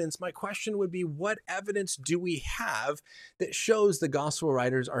evidence, my question would be, what evidence do we have that shows the gospel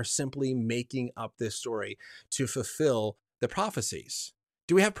writers are simply making up this story to fulfill the prophecies?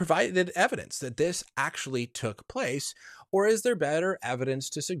 Do we have provided evidence that this actually took place, or is there better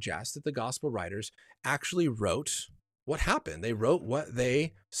evidence to suggest that the gospel writers actually wrote what happened? They wrote what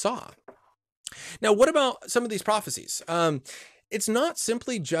they saw. Now, what about some of these prophecies? It's not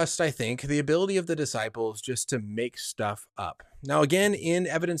simply just, I think, the ability of the disciples just to make stuff up. Now, again, in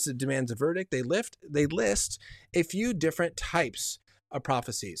Evidence That Demands a Verdict, they list a few different types of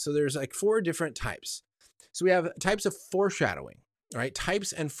prophecies. So there's like 4 different types. So we have types of foreshadowing, right?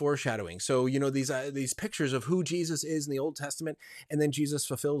 Types and foreshadowing. So, these pictures of who Jesus is in the Old Testament, and then Jesus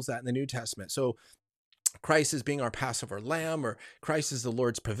fulfills that in the New Testament. So Christ is being our Passover lamb, or Christ is the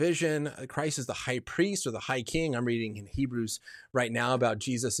Lord's provision. Christ is the high priest or the high king. I'm reading in Hebrews right now about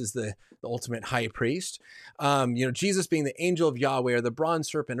Jesus as the ultimate high priest. Jesus being the angel of Yahweh, or the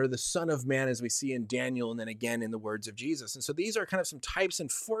bronze serpent, or the Son of Man, as we see in Daniel, and then again in the words of Jesus. And so these are kind of some types and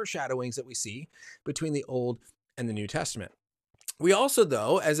foreshadowings that we see between the Old and the New Testament. We also,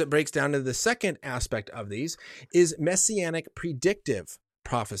 though, as it breaks down to the second aspect of these, is messianic predictive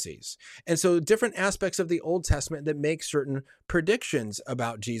prophecies. And so different aspects of the Old Testament that make certain predictions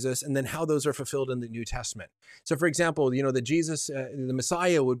about Jesus, and then how those are fulfilled in the New Testament. So for example, the Jesus, the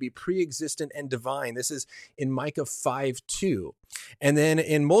Messiah would be pre-existent and divine. This is in Micah 5:2. And then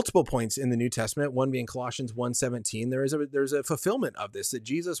in multiple points in the New Testament, one being Colossians 1:17, there's a fulfillment of this, that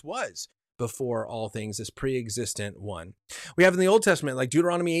Jesus was before all things, this pre-existent one. We have in the Old Testament, like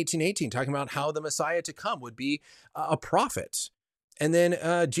Deuteronomy 18:18, talking about how the Messiah to come would be a prophet. And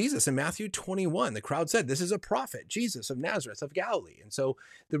then Jesus in Matthew 21, the crowd said, this is a prophet, Jesus of Nazareth of Galilee. And so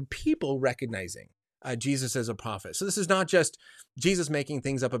the people recognizing Jesus as a prophet. So this is not just Jesus making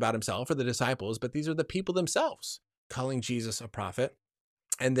things up about himself or the disciples, but these are the people themselves calling Jesus a prophet,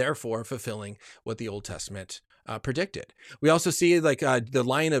 and therefore fulfilling what the Old Testament predicted. We also see the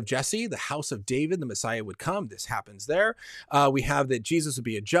line of Jesse, the house of David, the Messiah would come. This happens there. We have that Jesus would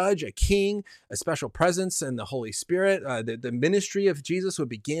be a judge, a king, a special presence, and the Holy Spirit. The ministry of Jesus would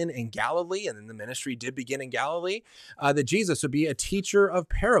begin in Galilee, and then the ministry did begin in Galilee. That Jesus would be a teacher of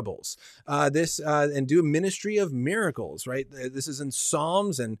parables, and do a ministry of miracles. Right, this is in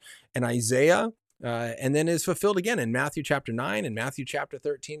Psalms and Isaiah. And then is fulfilled again in Matthew chapter 9 and Matthew chapter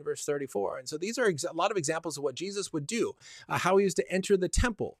 13, verse 34. And so these are a lot of examples of what Jesus would do, how he was to enter the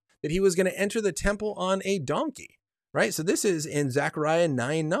temple, that he was going to enter the temple on a donkey, right? So this is in Zechariah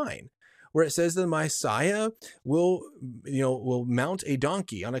 9:9, where it says the Messiah will mount a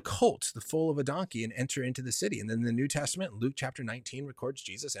donkey on a colt, the foal of a donkey, and enter into the city. And then the New Testament, Luke chapter 19, records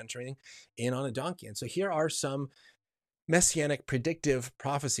Jesus entering in on a donkey. And so here are some messianic predictive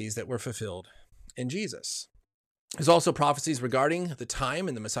prophecies that were fulfilled in Jesus. There's also prophecies regarding the time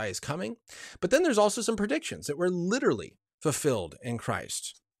and the Messiah's coming, but then there's also some predictions that were literally fulfilled in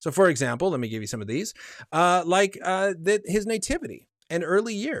Christ. So for example, let me give you some of these, his nativity and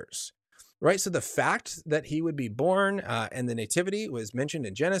early years, right? So the fact that he would be born and the nativity was mentioned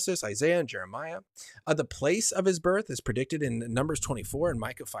in Genesis, Isaiah, and Jeremiah. The place of his birth is predicted in Numbers 24 and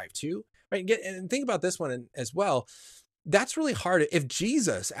Micah 5:2, right? And think about this one as well. That's really hard. If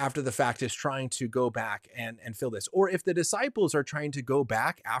Jesus, after the fact, is trying to go back and fill this, or if the disciples are trying to go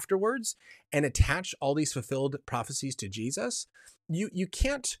back afterwards and attach all these fulfilled prophecies to Jesus, you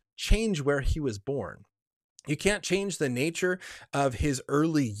can't change where he was born. You can't change the nature of his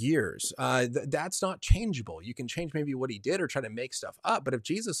early years. That's not changeable. You can change maybe what he did or try to make stuff up. But if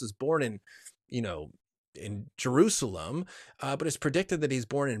Jesus is born in, in Jerusalem, but it's predicted that he's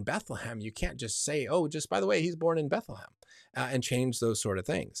born in Bethlehem. You can't just say, oh, just by the way, he's born in Bethlehem, and change those sort of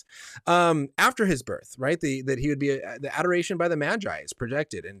things. After his birth, right, that he would be the adoration by the Magi is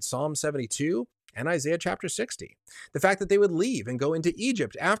projected in Psalm 72 and Isaiah chapter 60. The fact that they would leave and go into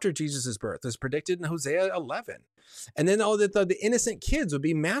Egypt after Jesus' birth is predicted in Hosea 11. And then all the innocent kids would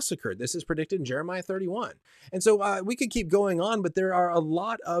be massacred. This is predicted in Jeremiah 31. And so we could keep going on, but there are a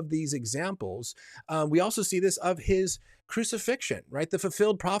lot of these examples. We also see this of his crucifixion, right? The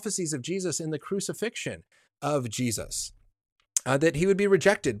fulfilled prophecies of Jesus in the crucifixion of Jesus. That he would be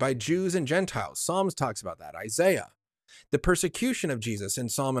rejected by Jews and Gentiles. Psalms talks about that. Isaiah. The persecution of Jesus in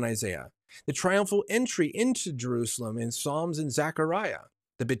Psalm and Isaiah. The triumphal entry into Jerusalem in Psalms and Zechariah.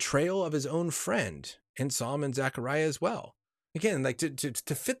 The betrayal of his own friend in Psalm and Zechariah as well. Again, like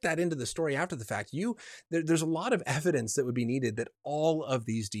to fit that into the story after the fact, there's a lot of evidence that would be needed that all of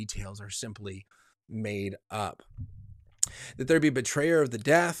these details are simply made up. That there'd be betrayer of the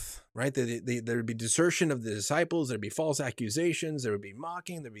death, right? There'd be desertion of the disciples. There'd be false accusations. There would be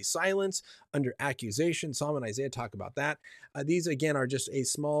mocking. There'd be silence under accusation. Psalm and Isaiah talk about that. These, again, are just a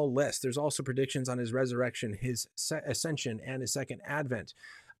small list. There's also predictions on his resurrection, his ascension, and his second advent.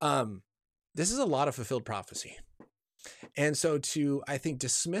 This is a lot of fulfilled prophecy. And so to, I think,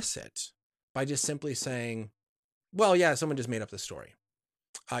 dismiss it by just simply saying, well, yeah, someone just made up the story.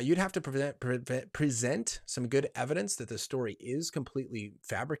 You'd have to present some good evidence that the story is completely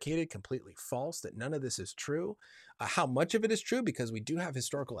fabricated, completely false, that none of this is true. How much of it is true? Because we do have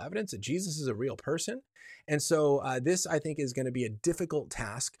historical evidence that Jesus is a real person. And so this, I think, is going to be a difficult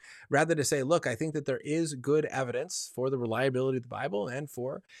task, rather to say, look, I think that there is good evidence for the reliability of the Bible and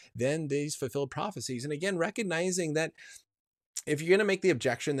for then these fulfilled prophecies. And again, recognizing that if you're going to make the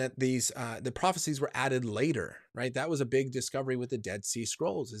objection that these the prophecies were added later, right? That was a big discovery with the Dead Sea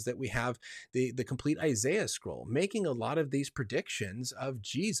Scrolls, is that we have the complete Isaiah scroll making a lot of these predictions of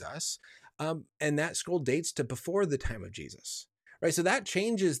Jesus, and that scroll dates to before the time of Jesus, right? So that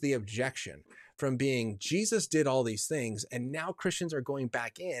changes the objection from being Jesus did all these things, and now Christians are going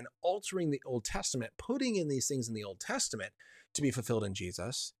back in, altering the Old Testament, putting in these things in the Old Testament to be fulfilled in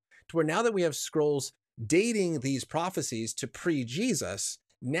Jesus, to where now that we have scrolls dating these prophecies to pre-Jesus,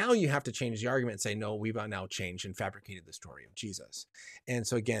 now you have to change the argument and say, no, we've now changed and fabricated the story of Jesus. And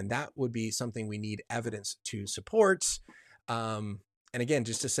so again, that would be something we need evidence to support. And again,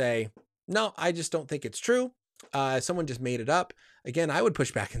 just to say, no, I just don't think it's true. Someone just made it up. Again, I would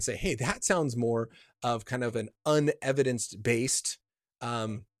push back and say, hey, that sounds more of kind of an unevidence-based,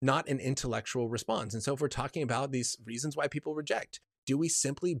 not an intellectual response. And so if we're talking about these reasons why people reject, do we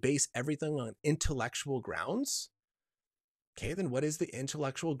simply base everything on intellectual grounds? Okay, then what is the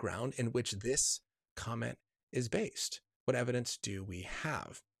intellectual ground in which this comment is based? What evidence do we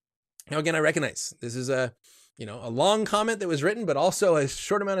have? Now, again, I recognize this is a long comment that was written, but also a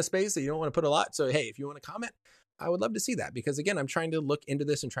short amount of space that you don't want to put a lot. So, hey, if you want to comment, I would love to see that, because again, I'm trying to look into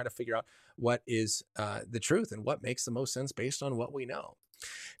this and try to figure out what is the truth and what makes the most sense based on what we know.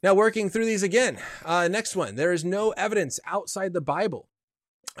 Now, working through these again, next one, there is no evidence outside the Bible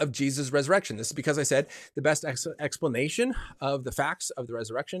of Jesus' resurrection. This is because I said the best explanation of the facts of the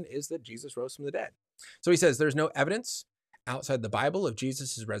resurrection is that Jesus rose from the dead. So he says there's no evidence outside the Bible of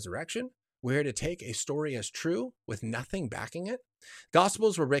Jesus' resurrection. We're to take a story as true with nothing backing it.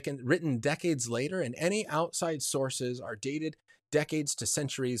 Gospels were written decades later, and any outside sources are dated decades to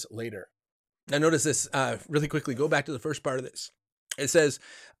centuries later. Now notice this really quickly. Go back to the first part of this. It says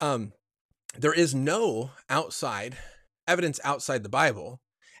there is no evidence outside the Bible.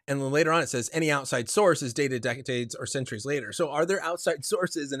 And then later on it says any outside source is dated decades or centuries later. So are there outside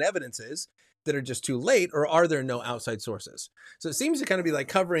sources and evidences that are just too late, or are there no outside sources? So it seems to kind of be like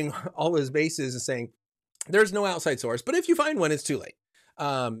covering all his bases and saying there's no outside source, but if you find one, it's too late.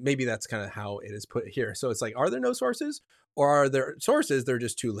 Maybe that's kind of how it is put here. So it's like, are there no sources, or are there sources? They're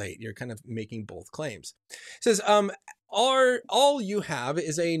just too late. You're kind of making both claims. It says, all you have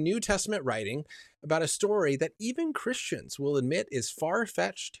is a New Testament writing about a story that even Christians will admit is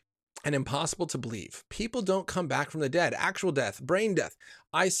far-fetched and impossible to believe. People don't come back from the dead, actual death, brain death.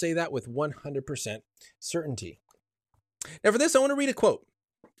 I say that with 100% certainty. Now for this, I want to read a quote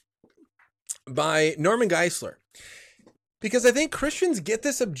by Norman Geisler, because I think Christians get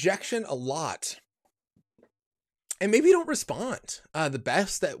this objection a lot and maybe don't respond the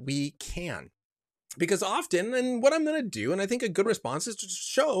best that we can. Because often, and what I'm going to do, and I think a good response is to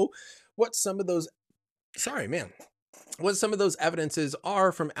show what some of those evidences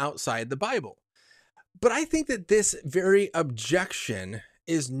are from outside the Bible. But I think that this very objection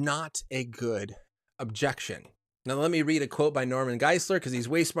is not a good objection. Now, let me read a quote by Norman Geisler because he's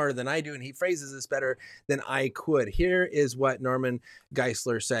way smarter than I do, and he phrases this better than I could. Here is what Norman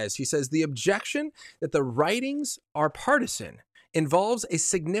Geisler says. He says, the objection that the writings are partisan involves a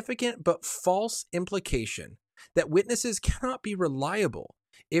significant but false implication that witnesses cannot be reliable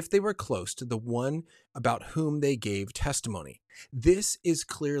if they were close to the one about whom they gave testimony. This is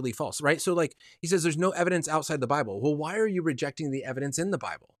clearly false, right? So like he says, there's no evidence outside the Bible. Well, why are you rejecting the evidence in the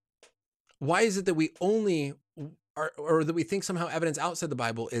Bible? Why is it that we only or that we think somehow evidence outside the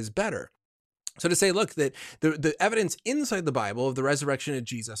Bible is better? So to say, look, that the evidence inside the Bible of the resurrection of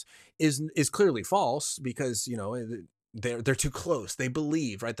Jesus is clearly false because, you know, they're too close. They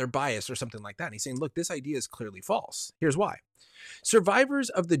believe, right? They're biased or something like that. And he's saying, look, this idea is clearly false. Here's why. Survivors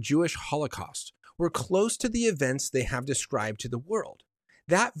of the Jewish Holocaust were close to the events they have described to the world.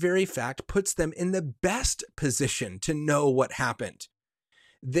 That very fact puts them in the best position to know what happened.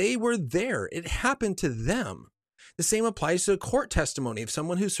 They were there. It happened to them. The same applies to court testimony of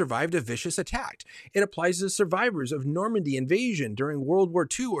someone who survived a vicious attack. It applies to survivors of Normandy invasion during World War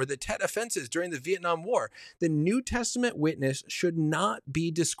II or the Tet offenses during the Vietnam War. The New Testament witness should not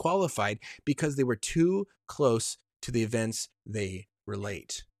be disqualified because they were too close to the events they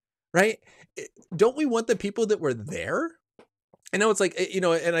relate, right? Don't we want the people that were there? I know it's like, you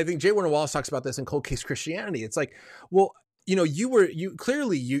know, and I think J. Warner Wallace talks about this in Cold Case Christianity. It's like, well, you know, you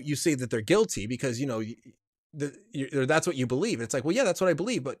clearly say that they're guilty because, you know, that's what you believe. It's like, well, yeah, that's what I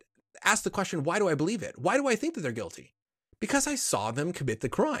believe. But ask the question, why do I believe it? Why do I think that they're guilty? Because I saw them commit the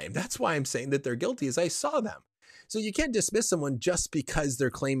crime. That's why I'm saying that they're guilty, is I saw them. So you can't dismiss someone just because they're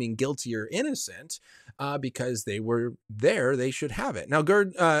claiming guilty or innocent, because they were there, they should have it. Now,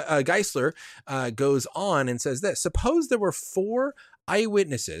 Geisler goes on and says this: suppose there were 4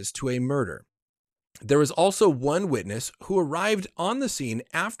 eyewitnesses to a murder. There was also one witness who arrived on the scene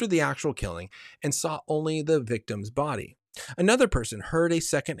after the actual killing and saw only the victim's body. Another person heard a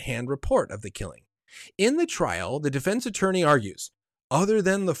second-hand report of the killing. In the trial, the defense attorney argues, other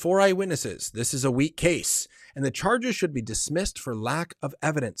than the 4 eyewitnesses, this is a weak case, and the charges should be dismissed for lack of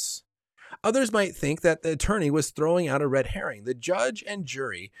evidence. Others might think that the attorney was throwing out a red herring. The judge and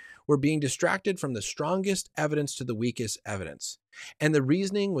jury were being distracted from the strongest evidence to the weakest evidence, and the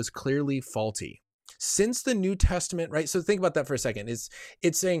reasoning was clearly faulty. Since the New Testament, right? So think about that for a second.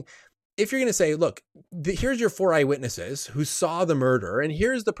 It's saying, if you're going to say, look, here's your 4 eyewitnesses who saw the murder, and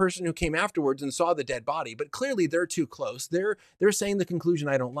here's the person who came afterwards and saw the dead body, but clearly they're too close. They're saying the conclusion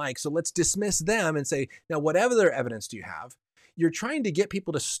I don't like. So let's dismiss them and say, now, whatever their evidence do you have? You're trying to get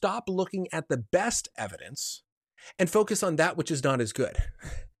people to stop looking at the best evidence and focus on that which is not as good.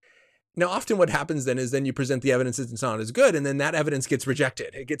 Now, often what happens then is you present the evidence that's not as good, and then that evidence gets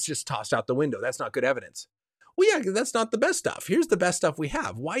rejected. It gets just tossed out the window. That's not good evidence. Well, yeah, that's not the best stuff. Here's the best stuff we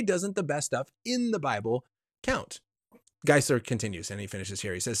have. Why doesn't the best stuff in the Bible count? Geisler continues, and he finishes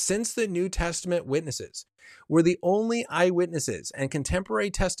here. He says, since the New Testament witnesses were the only eyewitnesses and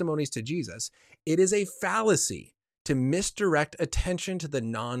contemporary testimonies to Jesus, it is a fallacy to misdirect attention to the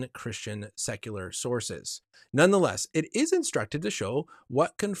non-Christian secular sources. Nonetheless, it is instructed to show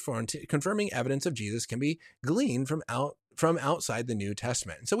what confirming evidence of Jesus can be gleaned from outside the New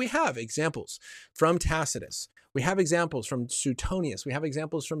Testament. And so we have examples from Tacitus. We have examples from Suetonius. We have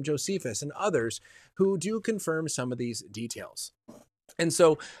examples from Josephus and others who do confirm some of these details. And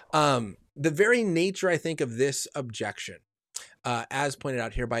so the very nature, I think, of this objection, as pointed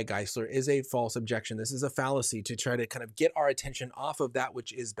out here by Geisler, is a false objection. This is a fallacy to try to kind of get our attention off of that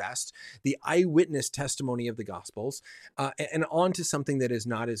which is best, the eyewitness testimony of the Gospels, and onto something that is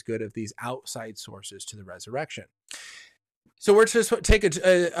not as good of these outside sources to the resurrection. So we're to take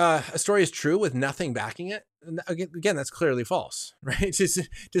a story as true with nothing backing it. Again, that's clearly false, right?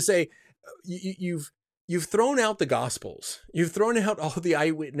 To say you've thrown out the Gospels, you've thrown out all the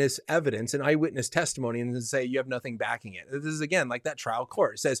eyewitness evidence and eyewitness testimony, and then say you have nothing backing it. This is again like that trial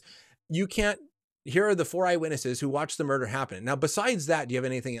court. It says you can't. Here are the 4 eyewitnesses who watched the murder happen. Now, besides that, do you have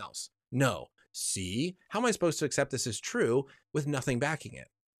anything else? No. See, how am I supposed to accept this as true with nothing backing it?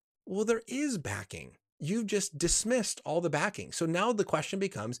 Well, there is backing. You've just dismissed all the backing. So now the question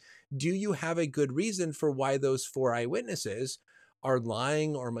becomes, do you have a good reason for why those 4 eyewitnesses are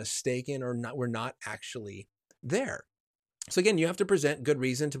lying or mistaken or not, were not actually there? So again, you have to present good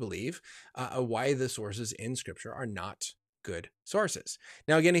reason to believe why the sources in Scripture are not good sources.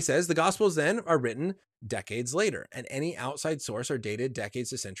 Now, again, he says the Gospels then are written decades later, and any outside source are dated decades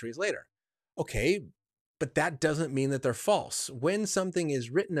to centuries later. Okay, but that doesn't mean that they're false. When something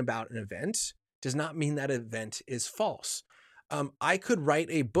is written about an event, does not mean that event is false. I could write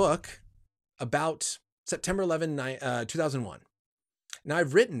a book about September 11, 2001. Now,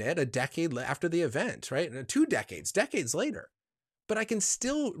 I've written it a decade after the event, right? 2 decades later. But I can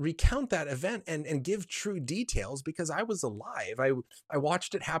still recount that event and give true details because I was alive. I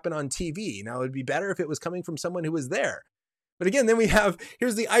watched it happen on TV. Now, it'd be better if it was coming from someone who was there. But again, then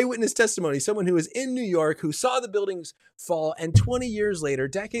here's the eyewitness testimony, someone who was in New York, who saw the buildings fall, and 20 years later,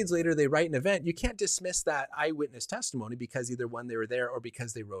 decades later, they write an event. You can't dismiss that eyewitness testimony because either one, they were there, or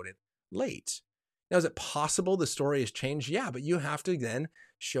because they wrote it late. Now, is it possible the story has changed? Yeah, but you have to then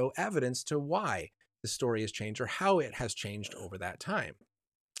show evidence to why the story has changed or how it has changed over that time.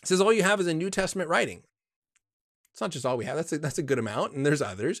 It says all you have is a New Testament writing. It's not just all we have. That's a good amount, and there's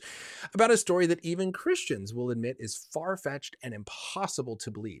others, about a story that even Christians will admit is far-fetched and impossible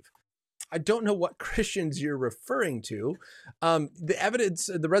to believe. I don't know what Christians you're referring to. The evidence,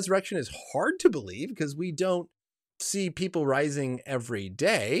 the resurrection is hard to believe because we don't see people rising every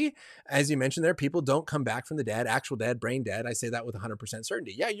day. As you mentioned there, people don't come back from the dead, actual dead, brain dead. I say that with 100%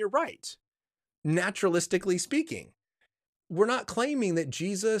 certainty. Yeah, you're right. Naturalistically speaking, we're not claiming that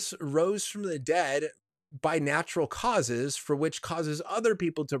Jesus rose from the dead by natural causes, for which causes other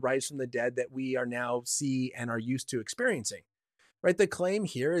people to rise from the dead that we are now see and are used to experiencing. Right? The claim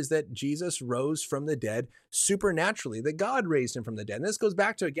here is that Jesus rose from the dead supernaturally, that God raised him from the dead. And this goes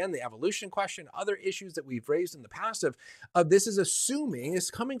back to, again, the evolution question, other issues that we've raised in the past of this is assuming,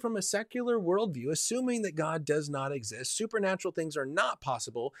 is coming from a secular worldview, assuming that God does not exist. Supernatural things are not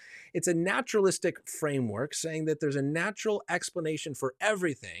possible. It's a naturalistic framework saying that there's a natural explanation for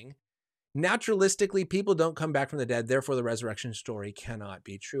everything. Naturalistically, people don't come back from the dead. Therefore, the resurrection story cannot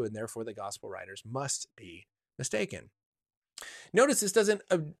be true. And therefore, the gospel writers must be mistaken. Notice this doesn't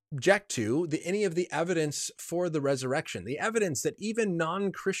object to any of the evidence for the resurrection, the evidence that even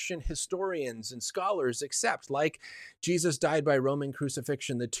non-Christian historians and scholars accept, like Jesus died by Roman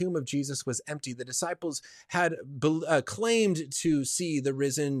crucifixion, the tomb of Jesus was empty, the disciples had claimed to see the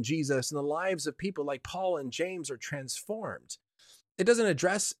risen Jesus, and the lives of people like Paul and James are transformed. It doesn't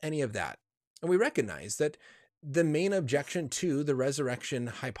address any of that. And we recognize that the main objection to the resurrection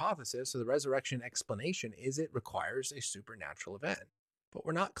hypothesis or the resurrection explanation is it requires a supernatural event. But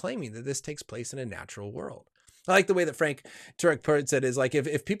we're not claiming that this takes place in a natural world. I like the way that Frank Turek put it is like,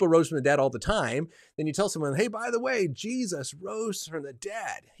 if people rose from the dead all the time, then you tell someone, hey, by the way, Jesus rose from the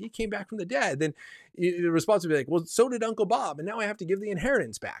dead. He came back from the dead. Then the response would be like, well, so did Uncle Bob. And now I have to give the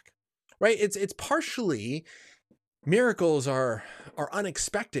inheritance back, right? It's partially miracles are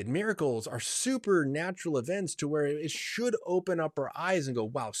unexpected. Miracles are supernatural events to where it should open up our eyes and go,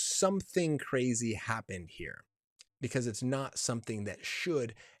 wow, something crazy happened here, because it's not something that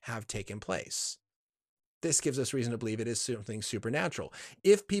should have taken place. This gives us reason to believe it is something supernatural.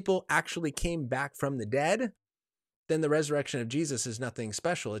 If people actually came back from the dead, then the resurrection of Jesus is nothing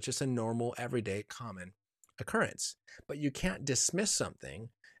special. It's just a normal, everyday, common occurrence. But you can't dismiss something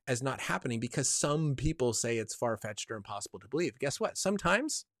as not happening because some people say it's far-fetched or impossible to believe. Guess what?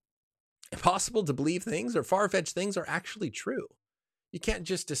 Sometimes impossible to believe things or far-fetched things are actually true. You can't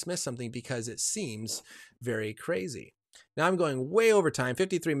just dismiss something because it seems very crazy. Now I'm going way over time,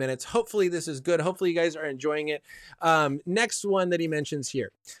 53 minutes. Hopefully this is good. Hopefully you guys are enjoying it. Next one that he mentions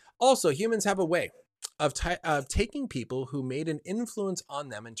here. Also, humans have a way of taking people who made an influence on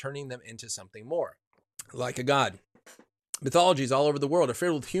them and turning them into something more, like a god. Mythologies all over the world are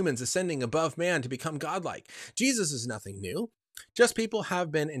filled with humans ascending above man to become godlike. Jesus is nothing new. Just people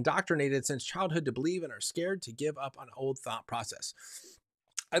have been indoctrinated since childhood to believe and are scared to give up on old thought process.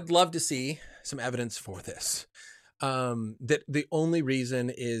 I'd love to see some evidence for this. That the only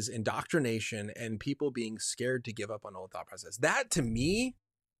reason is indoctrination and people being scared to give up on old thought process. That to me,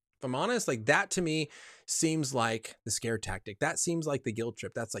 if I'm honest, like that to me seems like the scare tactic. That seems like the guilt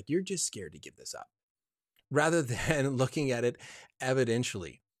trip. That's like, you're just scared to give this up, rather than looking at it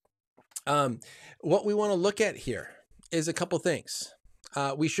evidentially. What we want to look at here is a couple things.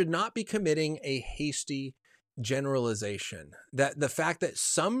 We should not be committing a hasty generalization. That the fact that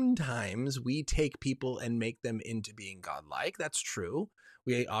sometimes we take people and make them into being godlike, that's true.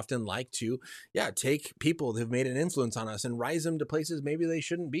 We often like to, take people that have made an influence on us and rise them to places maybe they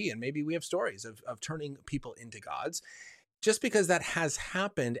shouldn't be. And maybe we have stories of turning people into gods. Just because that has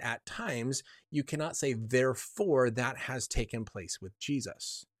happened at times, you cannot say, therefore, that has taken place with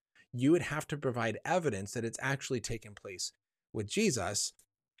Jesus. You would have to provide evidence that it's actually taken place with Jesus,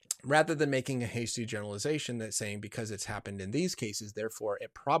 rather than making a hasty generalization that's saying because it's happened in these cases, therefore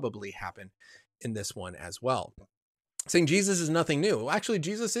it probably happened in this one as well. Saying Jesus is nothing new. Well, actually,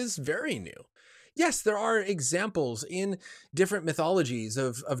 Jesus is very new. Yes, there are examples in different mythologies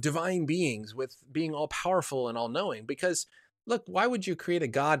of divine beings with being all powerful and all knowing, because look, why would you create a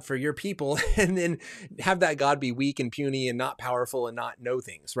God for your people and then have that God be weak and puny and not powerful and not know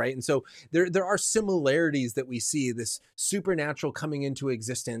things, right? And so there are similarities that we see, this supernatural coming into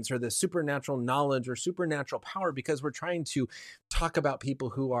existence or the supernatural knowledge or supernatural power, because we're trying to talk about people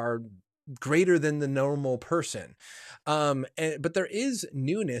who are greater than the normal person. But there is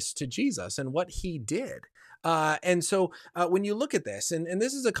newness to Jesus and what he did. And so when you look at this, and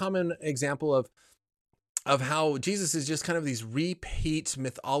this is a common example of how Jesus is just kind of these repeat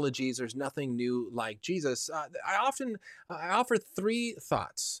mythologies. There's nothing new like Jesus. I offer three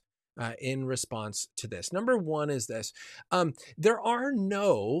thoughts in response to this. Number one is this: there are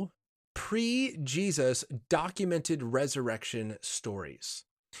no pre-Jesus documented resurrection stories.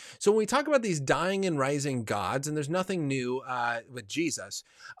 So when we talk about these dying and rising gods, and there's nothing new with Jesus,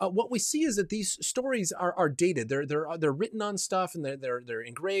 what we see is that these stories are dated. They're written on stuff, and they're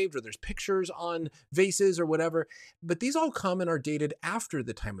engraved, or there's pictures on vases or whatever. But these all come and are dated after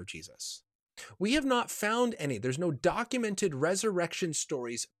the time of Jesus. We have not found any. There's no documented resurrection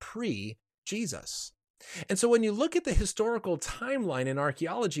stories pre-Jesus. And so when you look at the historical timeline in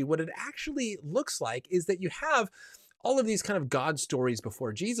archaeology, what it actually looks like is that you have all of these kind of God stories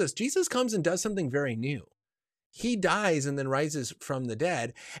before Jesus. Jesus comes and does something very new. He dies and then rises from the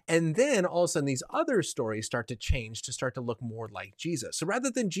dead. And then all of a sudden, these other stories start to change to start to look more like Jesus. So rather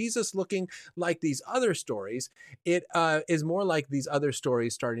than Jesus looking like these other stories, it is more like these other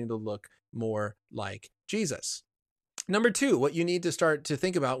stories starting to look more like Jesus. Number two, what you need to start to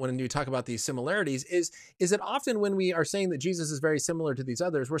think about when you talk about these similarities is that often when we are saying that Jesus is very similar to these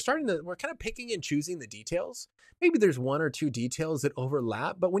others, we're kind of picking and choosing the details. Maybe there's one or two details that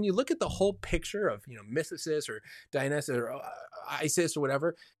overlap, but when you look at the whole picture of, Mythos or Dionysus or Isis or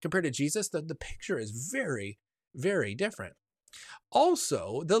whatever, compared to Jesus, the picture is very, very different.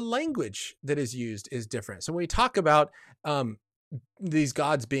 Also, the language that is used is different. So when we talk about these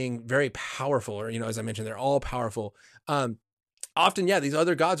gods being very powerful, or, as I mentioned, they're all powerful. Often, these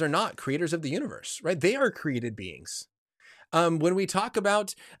other gods are not creators of the universe, right? They are created beings. When we talk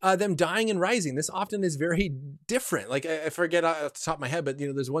about them dying and rising, this often is very different. Like, I forget off the top of my head, but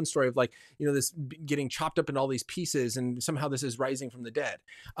there's one story of this getting chopped up in all these pieces, and somehow this is rising from the dead.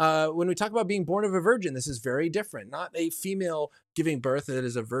 When we talk about being born of a virgin, this is very different. Not a female giving birth that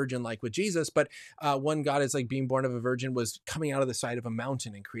is a virgin like with Jesus, but one God is like being born of a virgin was coming out of the side of a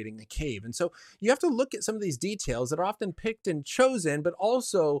mountain and creating a cave. And so you have to look at some of these details that are often picked and chosen, but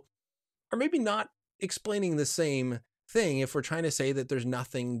also are maybe not explaining the same thing if we're trying to say that there's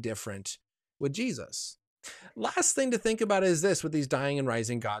nothing different with Jesus. Last thing to think about is this with these dying and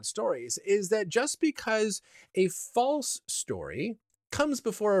rising God stories, is that just because a false story comes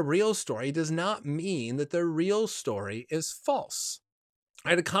before a real story does not mean that the real story is false.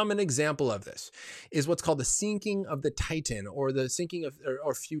 I had a common example of this is what's called the sinking of the Titan, or the sinking of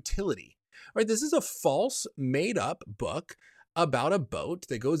or futility. Right? This is a false, made up book about a boat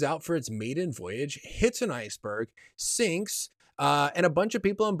that goes out for its maiden voyage, hits an iceberg, sinks, and a bunch of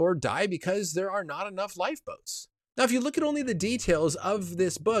people on board die because there are not enough lifeboats. Now, if you look at only the details of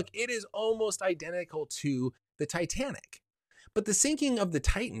this book, it is almost identical to the Titanic. But the sinking of the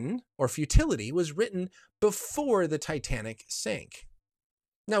Titan, or futility, was written before the Titanic sank.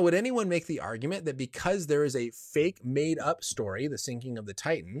 Now, would anyone make the argument that because there is a fake made-up story, the sinking of the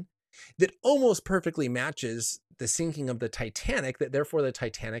Titan, that almost perfectly matches the sinking of the Titanic, that therefore the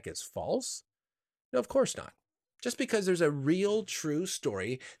Titanic is false? No, of course not. Just because there's a real, true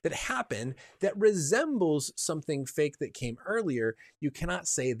story that happened that resembles something fake that came earlier, you cannot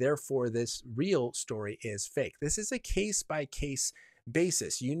say, therefore, this real story is fake. This is a case-by-case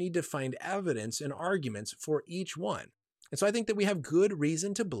basis. You need to find evidence and arguments for each one. And so I think that we have good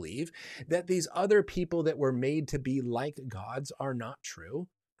reason to believe that these other people that were made to be like gods are not true.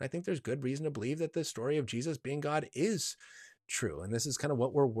 I think there's good reason to believe that the story of Jesus being God is true. And this is kind of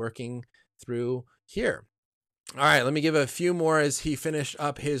what we're working through here. All right, let me give a few more as he finished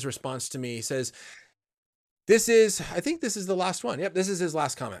up his response to me. He says, I think this is the last one. Yep, this is his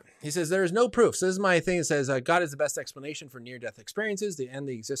last comment. He says, there is no proof. So this is my thing. It says, God is the best explanation for near-death experiences and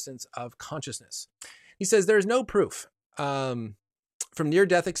the existence of consciousness. He says, there is no proof from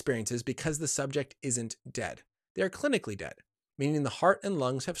near-death experiences because the subject isn't dead. They are clinically dead, meaning the heart and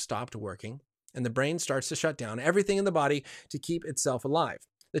lungs have stopped working and the brain starts to shut down everything in the body to keep itself alive.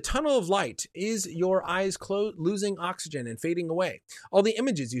 The tunnel of light is your eyes losing oxygen and fading away. All the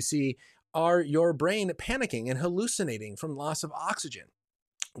images you see are your brain panicking and hallucinating from loss of oxygen.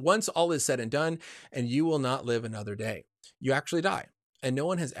 Once all is said and done, and you will not live another day. You actually die, and no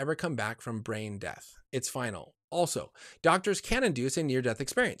one has ever come back from brain death. It's final. Also, doctors can induce a near-death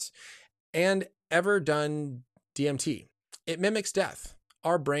experience and ever done DMT. It mimics death.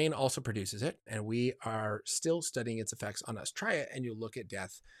 Our brain also produces it, and we are still studying its effects on us. Try it, and you'll look at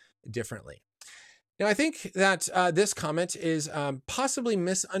death differently. Now, I think that this comment is possibly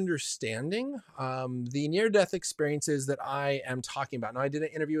misunderstanding the near-death experiences that I am talking about. Now, I did an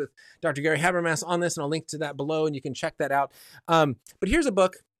interview with Dr. Gary Habermas on this, and I'll link to that below, and you can check that out. But here's a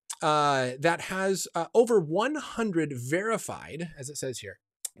book that has over 100 verified, as it says here,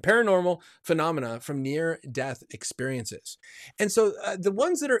 paranormal phenomena from near-death experiences. And so the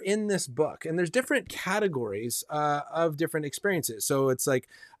ones that are in this book, and there's different categories of different experiences. So it's like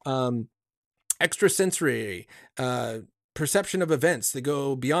extrasensory, perception of events that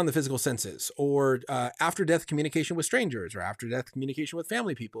go beyond the physical senses, or after-death communication with strangers, or after-death communication with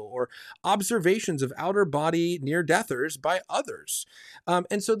family people, or observations of outer body near-deathers by others.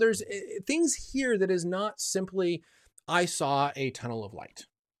 And so there's things here that is not simply, I saw a tunnel of light,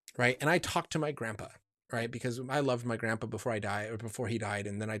 right? And I talked to my grandpa, right? Because I loved my grandpa before I died, or before he died,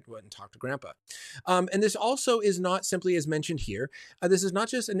 and then I went and talked to grandpa. And this also is not simply as mentioned here. This is not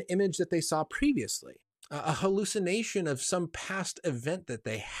just an image that they saw previously, a hallucination of some past event that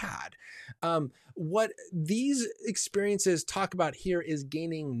they had. What these experiences talk about here is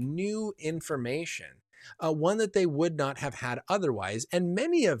gaining new information, one that they would not have had otherwise. And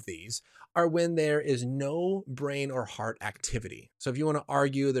many of these are when there is no brain or heart activity. So if you want to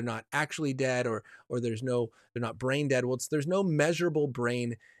argue they're not actually dead, or they're not brain dead, well, there's no measurable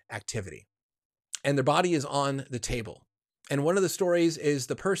brain activity. And their body is on the table. And one of the stories is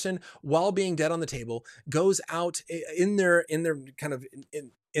the person, while being dead on the table, goes out in their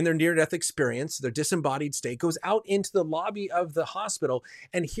near-death experience, their disembodied state, goes out into the lobby of the hospital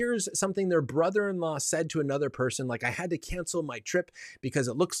and hears something their brother-in-law said to another person, like, I had to cancel my trip because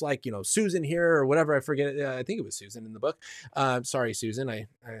it looks like, Susan here, or whatever, I forget. I think it was Susan in the book. Sorry, Susan.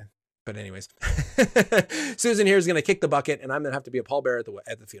 But anyways, Susan here is going to kick the bucket, and I'm going to have to be a pallbearer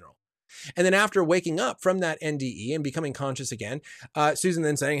at the funeral. And then after waking up from that NDE and becoming conscious again, Susan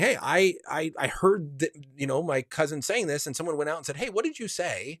then saying, hey, I heard that, my cousin saying this, and someone went out and said, hey, what did you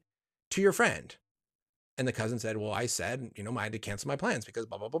say to your friend? And the cousin said, well, I said, I had to cancel my plans because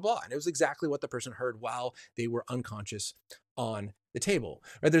blah, blah, blah, blah. And it was exactly what the person heard while they were unconscious on the table.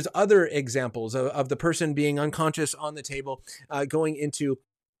 Right? There's other examples of the person being unconscious on the table, going into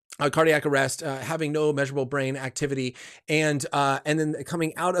cardiac arrest, having no measurable brain activity, and then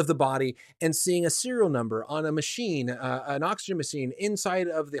coming out of the body and seeing a serial number on a machine, an oxygen machine inside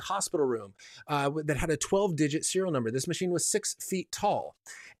of the hospital room that had a 12-digit serial number. This machine was 6 feet tall.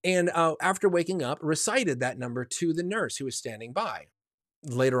 And after waking up, recited that number to the nurse who was standing by.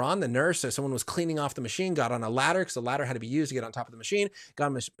 Later on, the nurse, someone was cleaning off the machine, got on a ladder because the ladder had to be used to get on top of the machine, got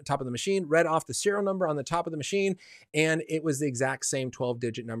on top of the machine, read off the serial number on the top of the machine, and it was the exact same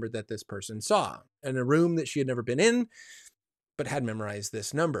 12-digit number that this person saw in a room that she had never been in, but had memorized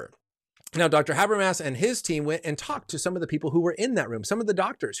this number. Now, Dr. Habermas and his team went and talked to some of the people who were in that room, some of the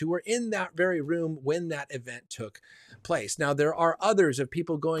doctors who were in that very room when that event took place. Now, there are others of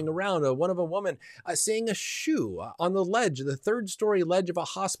people going around, one of a woman seeing a shoe on the ledge, the 3rd-story ledge of a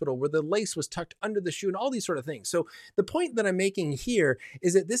hospital where the lace was tucked under the shoe, and all these sort of things. So the point that I'm making here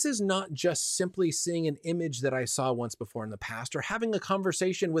is that this is not just simply seeing an image that I saw once before in the past, or having a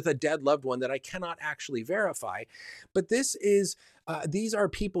conversation with a dead loved one that I cannot actually verify, but this is these are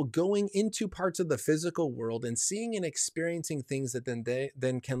people going into parts of the physical world and seeing and experiencing things that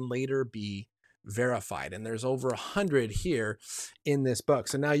then can later be verified. And there's over 100 here in this book.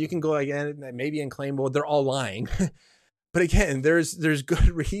 So now you can go again, maybe, and claim, well, they're all lying. But again, there's good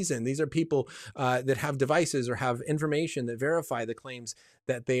reason. These are people that have devices or have information that verify the claims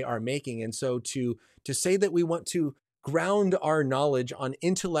that they are making. And so to say that we want to ground our knowledge on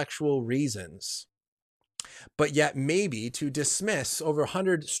intellectual reasons, but yet maybe to dismiss over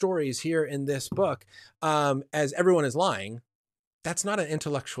 100 stories here in this book as everyone is lying, that's not an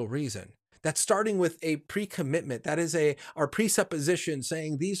intellectual reason. That's starting with a pre-commitment. That is our presupposition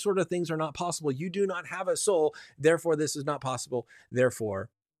saying these sort of things are not possible. You do not have a soul, therefore this is not possible. Therefore,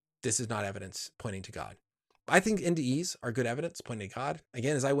 this is not evidence pointing to God. I think NDEs are good evidence pointing to God.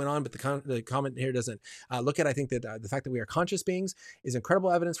 Again, as I went on, but the comment here doesn't look at. I think that the fact that we are conscious beings is incredible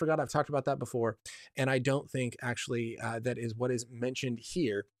evidence for God. I've talked about that before. And I don't think actually that is what is mentioned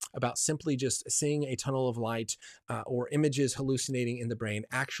here about simply just seeing a tunnel of light or images hallucinating in the brain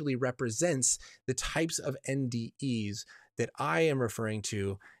actually represents the types of NDEs that I am referring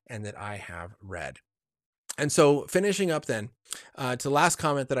to and that I have read. And so finishing up then to the last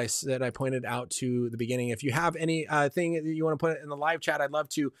comment that I pointed out to the beginning, if you have any thing that you want to put in the live chat, I'd love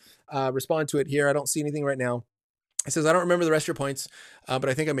to respond to it here. I don't see anything right now. It says, I don't remember the rest of your points, but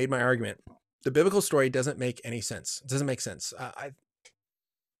I think I made my argument. The biblical story doesn't make any sense. It doesn't make sense.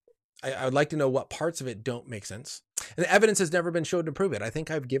 I would like to know what parts of it don't make sense. And the evidence has never been shown to prove it. I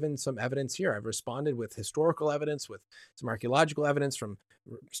think I've given some evidence here. I've responded with historical evidence, with some archaeological evidence from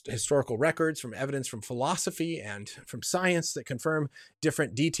historical records, from evidence from philosophy and from science that confirm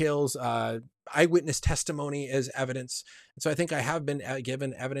different details. Eyewitness testimony is evidence. And so I think I have been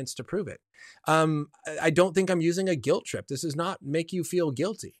given evidence to prove it. I don't think I'm using a guilt trip. This does not make you feel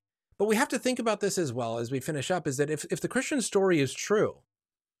guilty. But we have to think about this as well as we finish up, is that if the Christian story is true,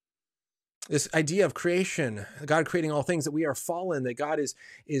 this idea of creation, God creating all things, that we are fallen, that God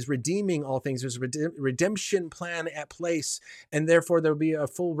is redeeming all things. There's a redemption plan at place, and therefore there'll be a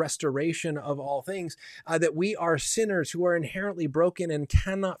full restoration of all things, that we are sinners who are inherently broken and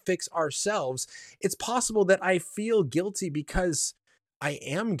cannot fix ourselves. It's possible that I feel guilty because I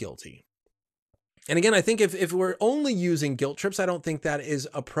am guilty. And again, I think if we're only using guilt trips, I don't think that is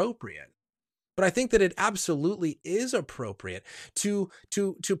appropriate. But I think that it absolutely is appropriate to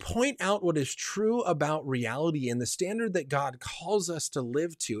point out what is true about reality and the standard that God calls us to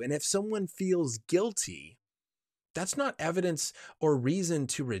live to. And if someone feels guilty, that's not evidence or reason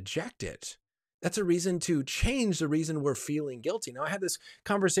to reject it. That's a reason to change the reason we're feeling guilty. Now, I had this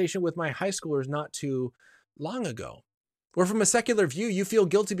conversation with my high schoolers not too long ago, where from a secular view, you feel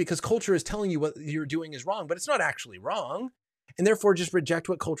guilty because culture is telling you what you're doing is wrong, but it's not actually wrong. And therefore just reject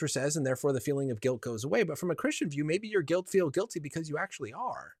what culture says, and therefore the feeling of guilt goes away. But from a Christian view, maybe you feel guilty because you actually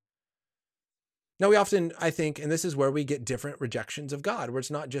are. Now, we often, I think, and this is where we get different rejections of God, where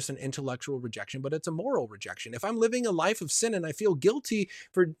it's not just an intellectual rejection, but it's a moral rejection. If I'm living a life of sin and I feel guilty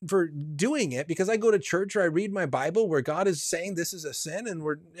for doing it because I go to church or I read my Bible where God is saying this is a sin, and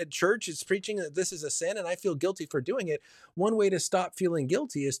we're at church, it's preaching that this is a sin, and I feel guilty for doing it, one way to stop feeling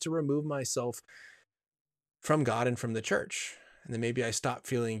guilty is to remove myself from God and from the church. And then maybe I stop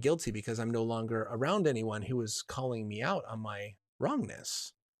feeling guilty because I'm no longer around anyone who is calling me out on my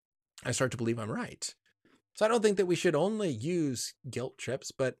wrongness. I start to believe I'm right. So I don't think that we should only use guilt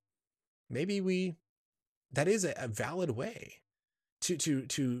trips, but maybe that is a valid way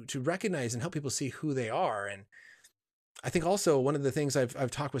to recognize and help people see who they are. And I think also one of the things I've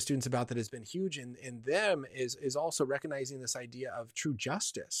talked with students about that has been huge in them is also recognizing this idea of true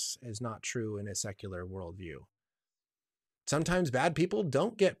justice is not true in a secular worldview. Sometimes bad people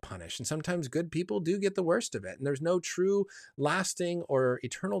don't get punished, and sometimes good people do get the worst of it. And there's no true lasting or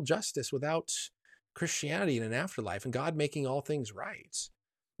eternal justice without Christianity in an afterlife and God making all things right.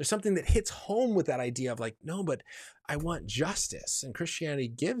 There's something that hits home with that idea of like, no, but I want justice, and Christianity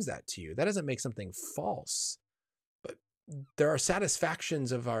gives that to you. That doesn't make something false, but there are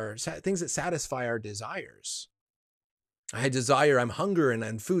satisfactions of our things that satisfy our desires. I desire, I'm hunger,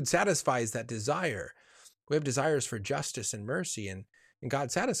 and food satisfies that desire. We have desires for justice and mercy, and God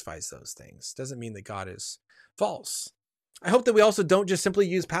satisfies those things. Doesn't mean that God is false. I hope that we also don't just simply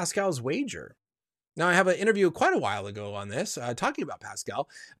use Pascal's wager. Now, I have an interview quite a while ago on this, talking about Pascal.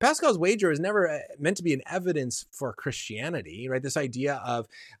 Pascal's wager is never meant to be an evidence for Christianity, right? This idea of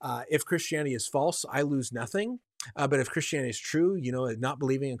if Christianity is false, I lose nothing. But if Christianity is true, not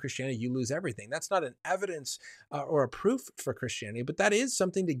believing in Christianity, you lose everything. That's not an evidence or a proof for Christianity, but that is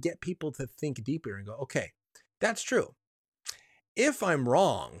something to get people to think deeper and go, okay, that's true. If I'm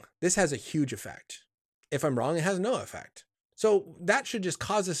wrong, this has a huge effect. If I'm wrong, it has no effect. So that should just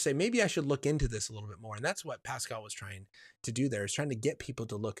cause us to say, maybe I should look into this a little bit more. And that's what Pascal was trying to do there, is trying to get people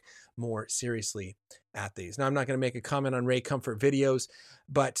to look more seriously at these. Now, I'm not going to make a comment on Ray Comfort videos,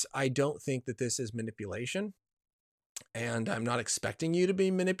 but I don't think that this is manipulation. And I'm not expecting you to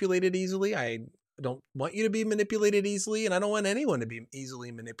be manipulated easily. I don't want you to be manipulated easily, and I don't want anyone to be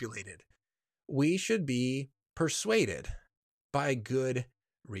easily manipulated. We should be persuaded by good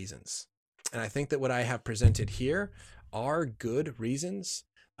reasons. And I think that what I have presented here are good reasons.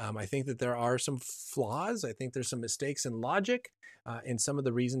 I think that there are some flaws. I think there's some mistakes in logic in some of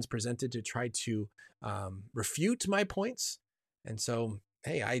the reasons presented to try to refute my points. And so,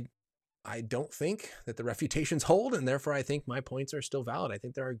 hey, I don't think that the refutations hold, and therefore I think my points are still valid. I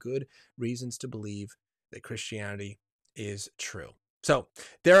think there are good reasons to believe that Christianity is true. So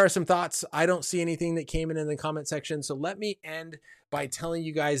there are some thoughts. I don't see anything that came in the comment section. So let me end by telling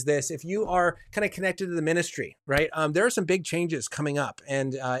you guys this. If you are kind of connected to the ministry, right? There are some big changes coming up.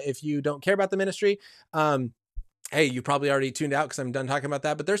 And if you don't care about the ministry, hey, you probably already tuned out because I'm done talking about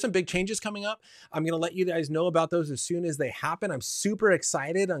that, but there's some big changes coming up. I'm going to let you guys know about those as soon as they happen. I'm super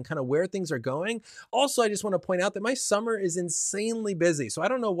excited on kind of where things are going. Also, I just want to point out that my summer is insanely busy. So I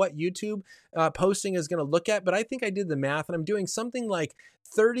don't know what YouTube posting is going to look at, but I think I did the math, and I'm doing something like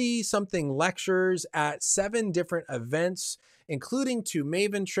 30 something lectures at 7 different events including 2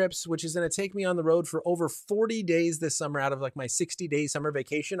 Maven trips, which is going to take me on the road for over 40 days this summer. Out of like my 60-day summer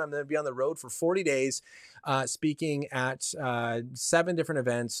vacation, I'm going to be on the road for 40 days, speaking at 7 different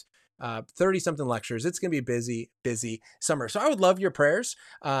events, 30-something lectures. It's going to be busy summer. So I would love your prayers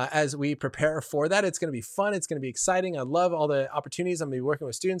as we prepare for that. It's going to be fun. It's going to be exciting. I love all the opportunities. I'm going to be working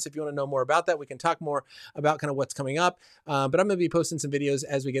with students. If you want to know more about that, we can talk more about kind of what's coming up. But I'm going to be posting some videos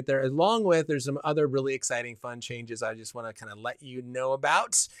as we get there, along with there's some other really exciting, fun changes I just want to kind of let you know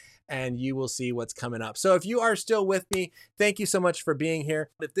about, and you will see what's coming up. So if you are still with me, thank you so much for being here.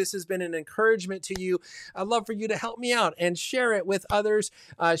 If this has been an encouragement to you, I'd love for you to help me out and share it with others.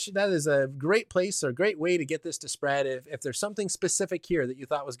 That is a great place or a great way to get this to spread. If there's something specific here that you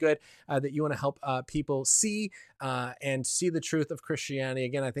thought was good, that you want to help people see and see the truth of Christianity.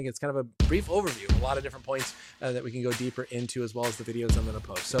 Again, I think it's kind of a brief overview, a lot of different points that we can go deeper into, as well as the videos I'm going to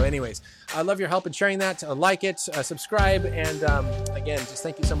post. So anyways, I love your help in sharing that. Like it, subscribe, and again, just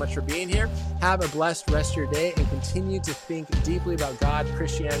thank you so much for being here. Have a blessed rest of your day, and continue to think deeply about God,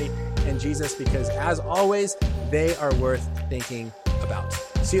 Christianity, and Jesus, because as always, they are worth thinking about.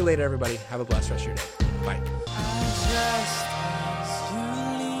 See you later, everybody. Have a blessed rest of your day. Bye. Just as you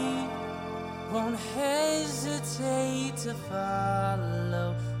leave, won't hesitate to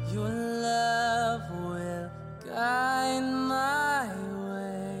follow.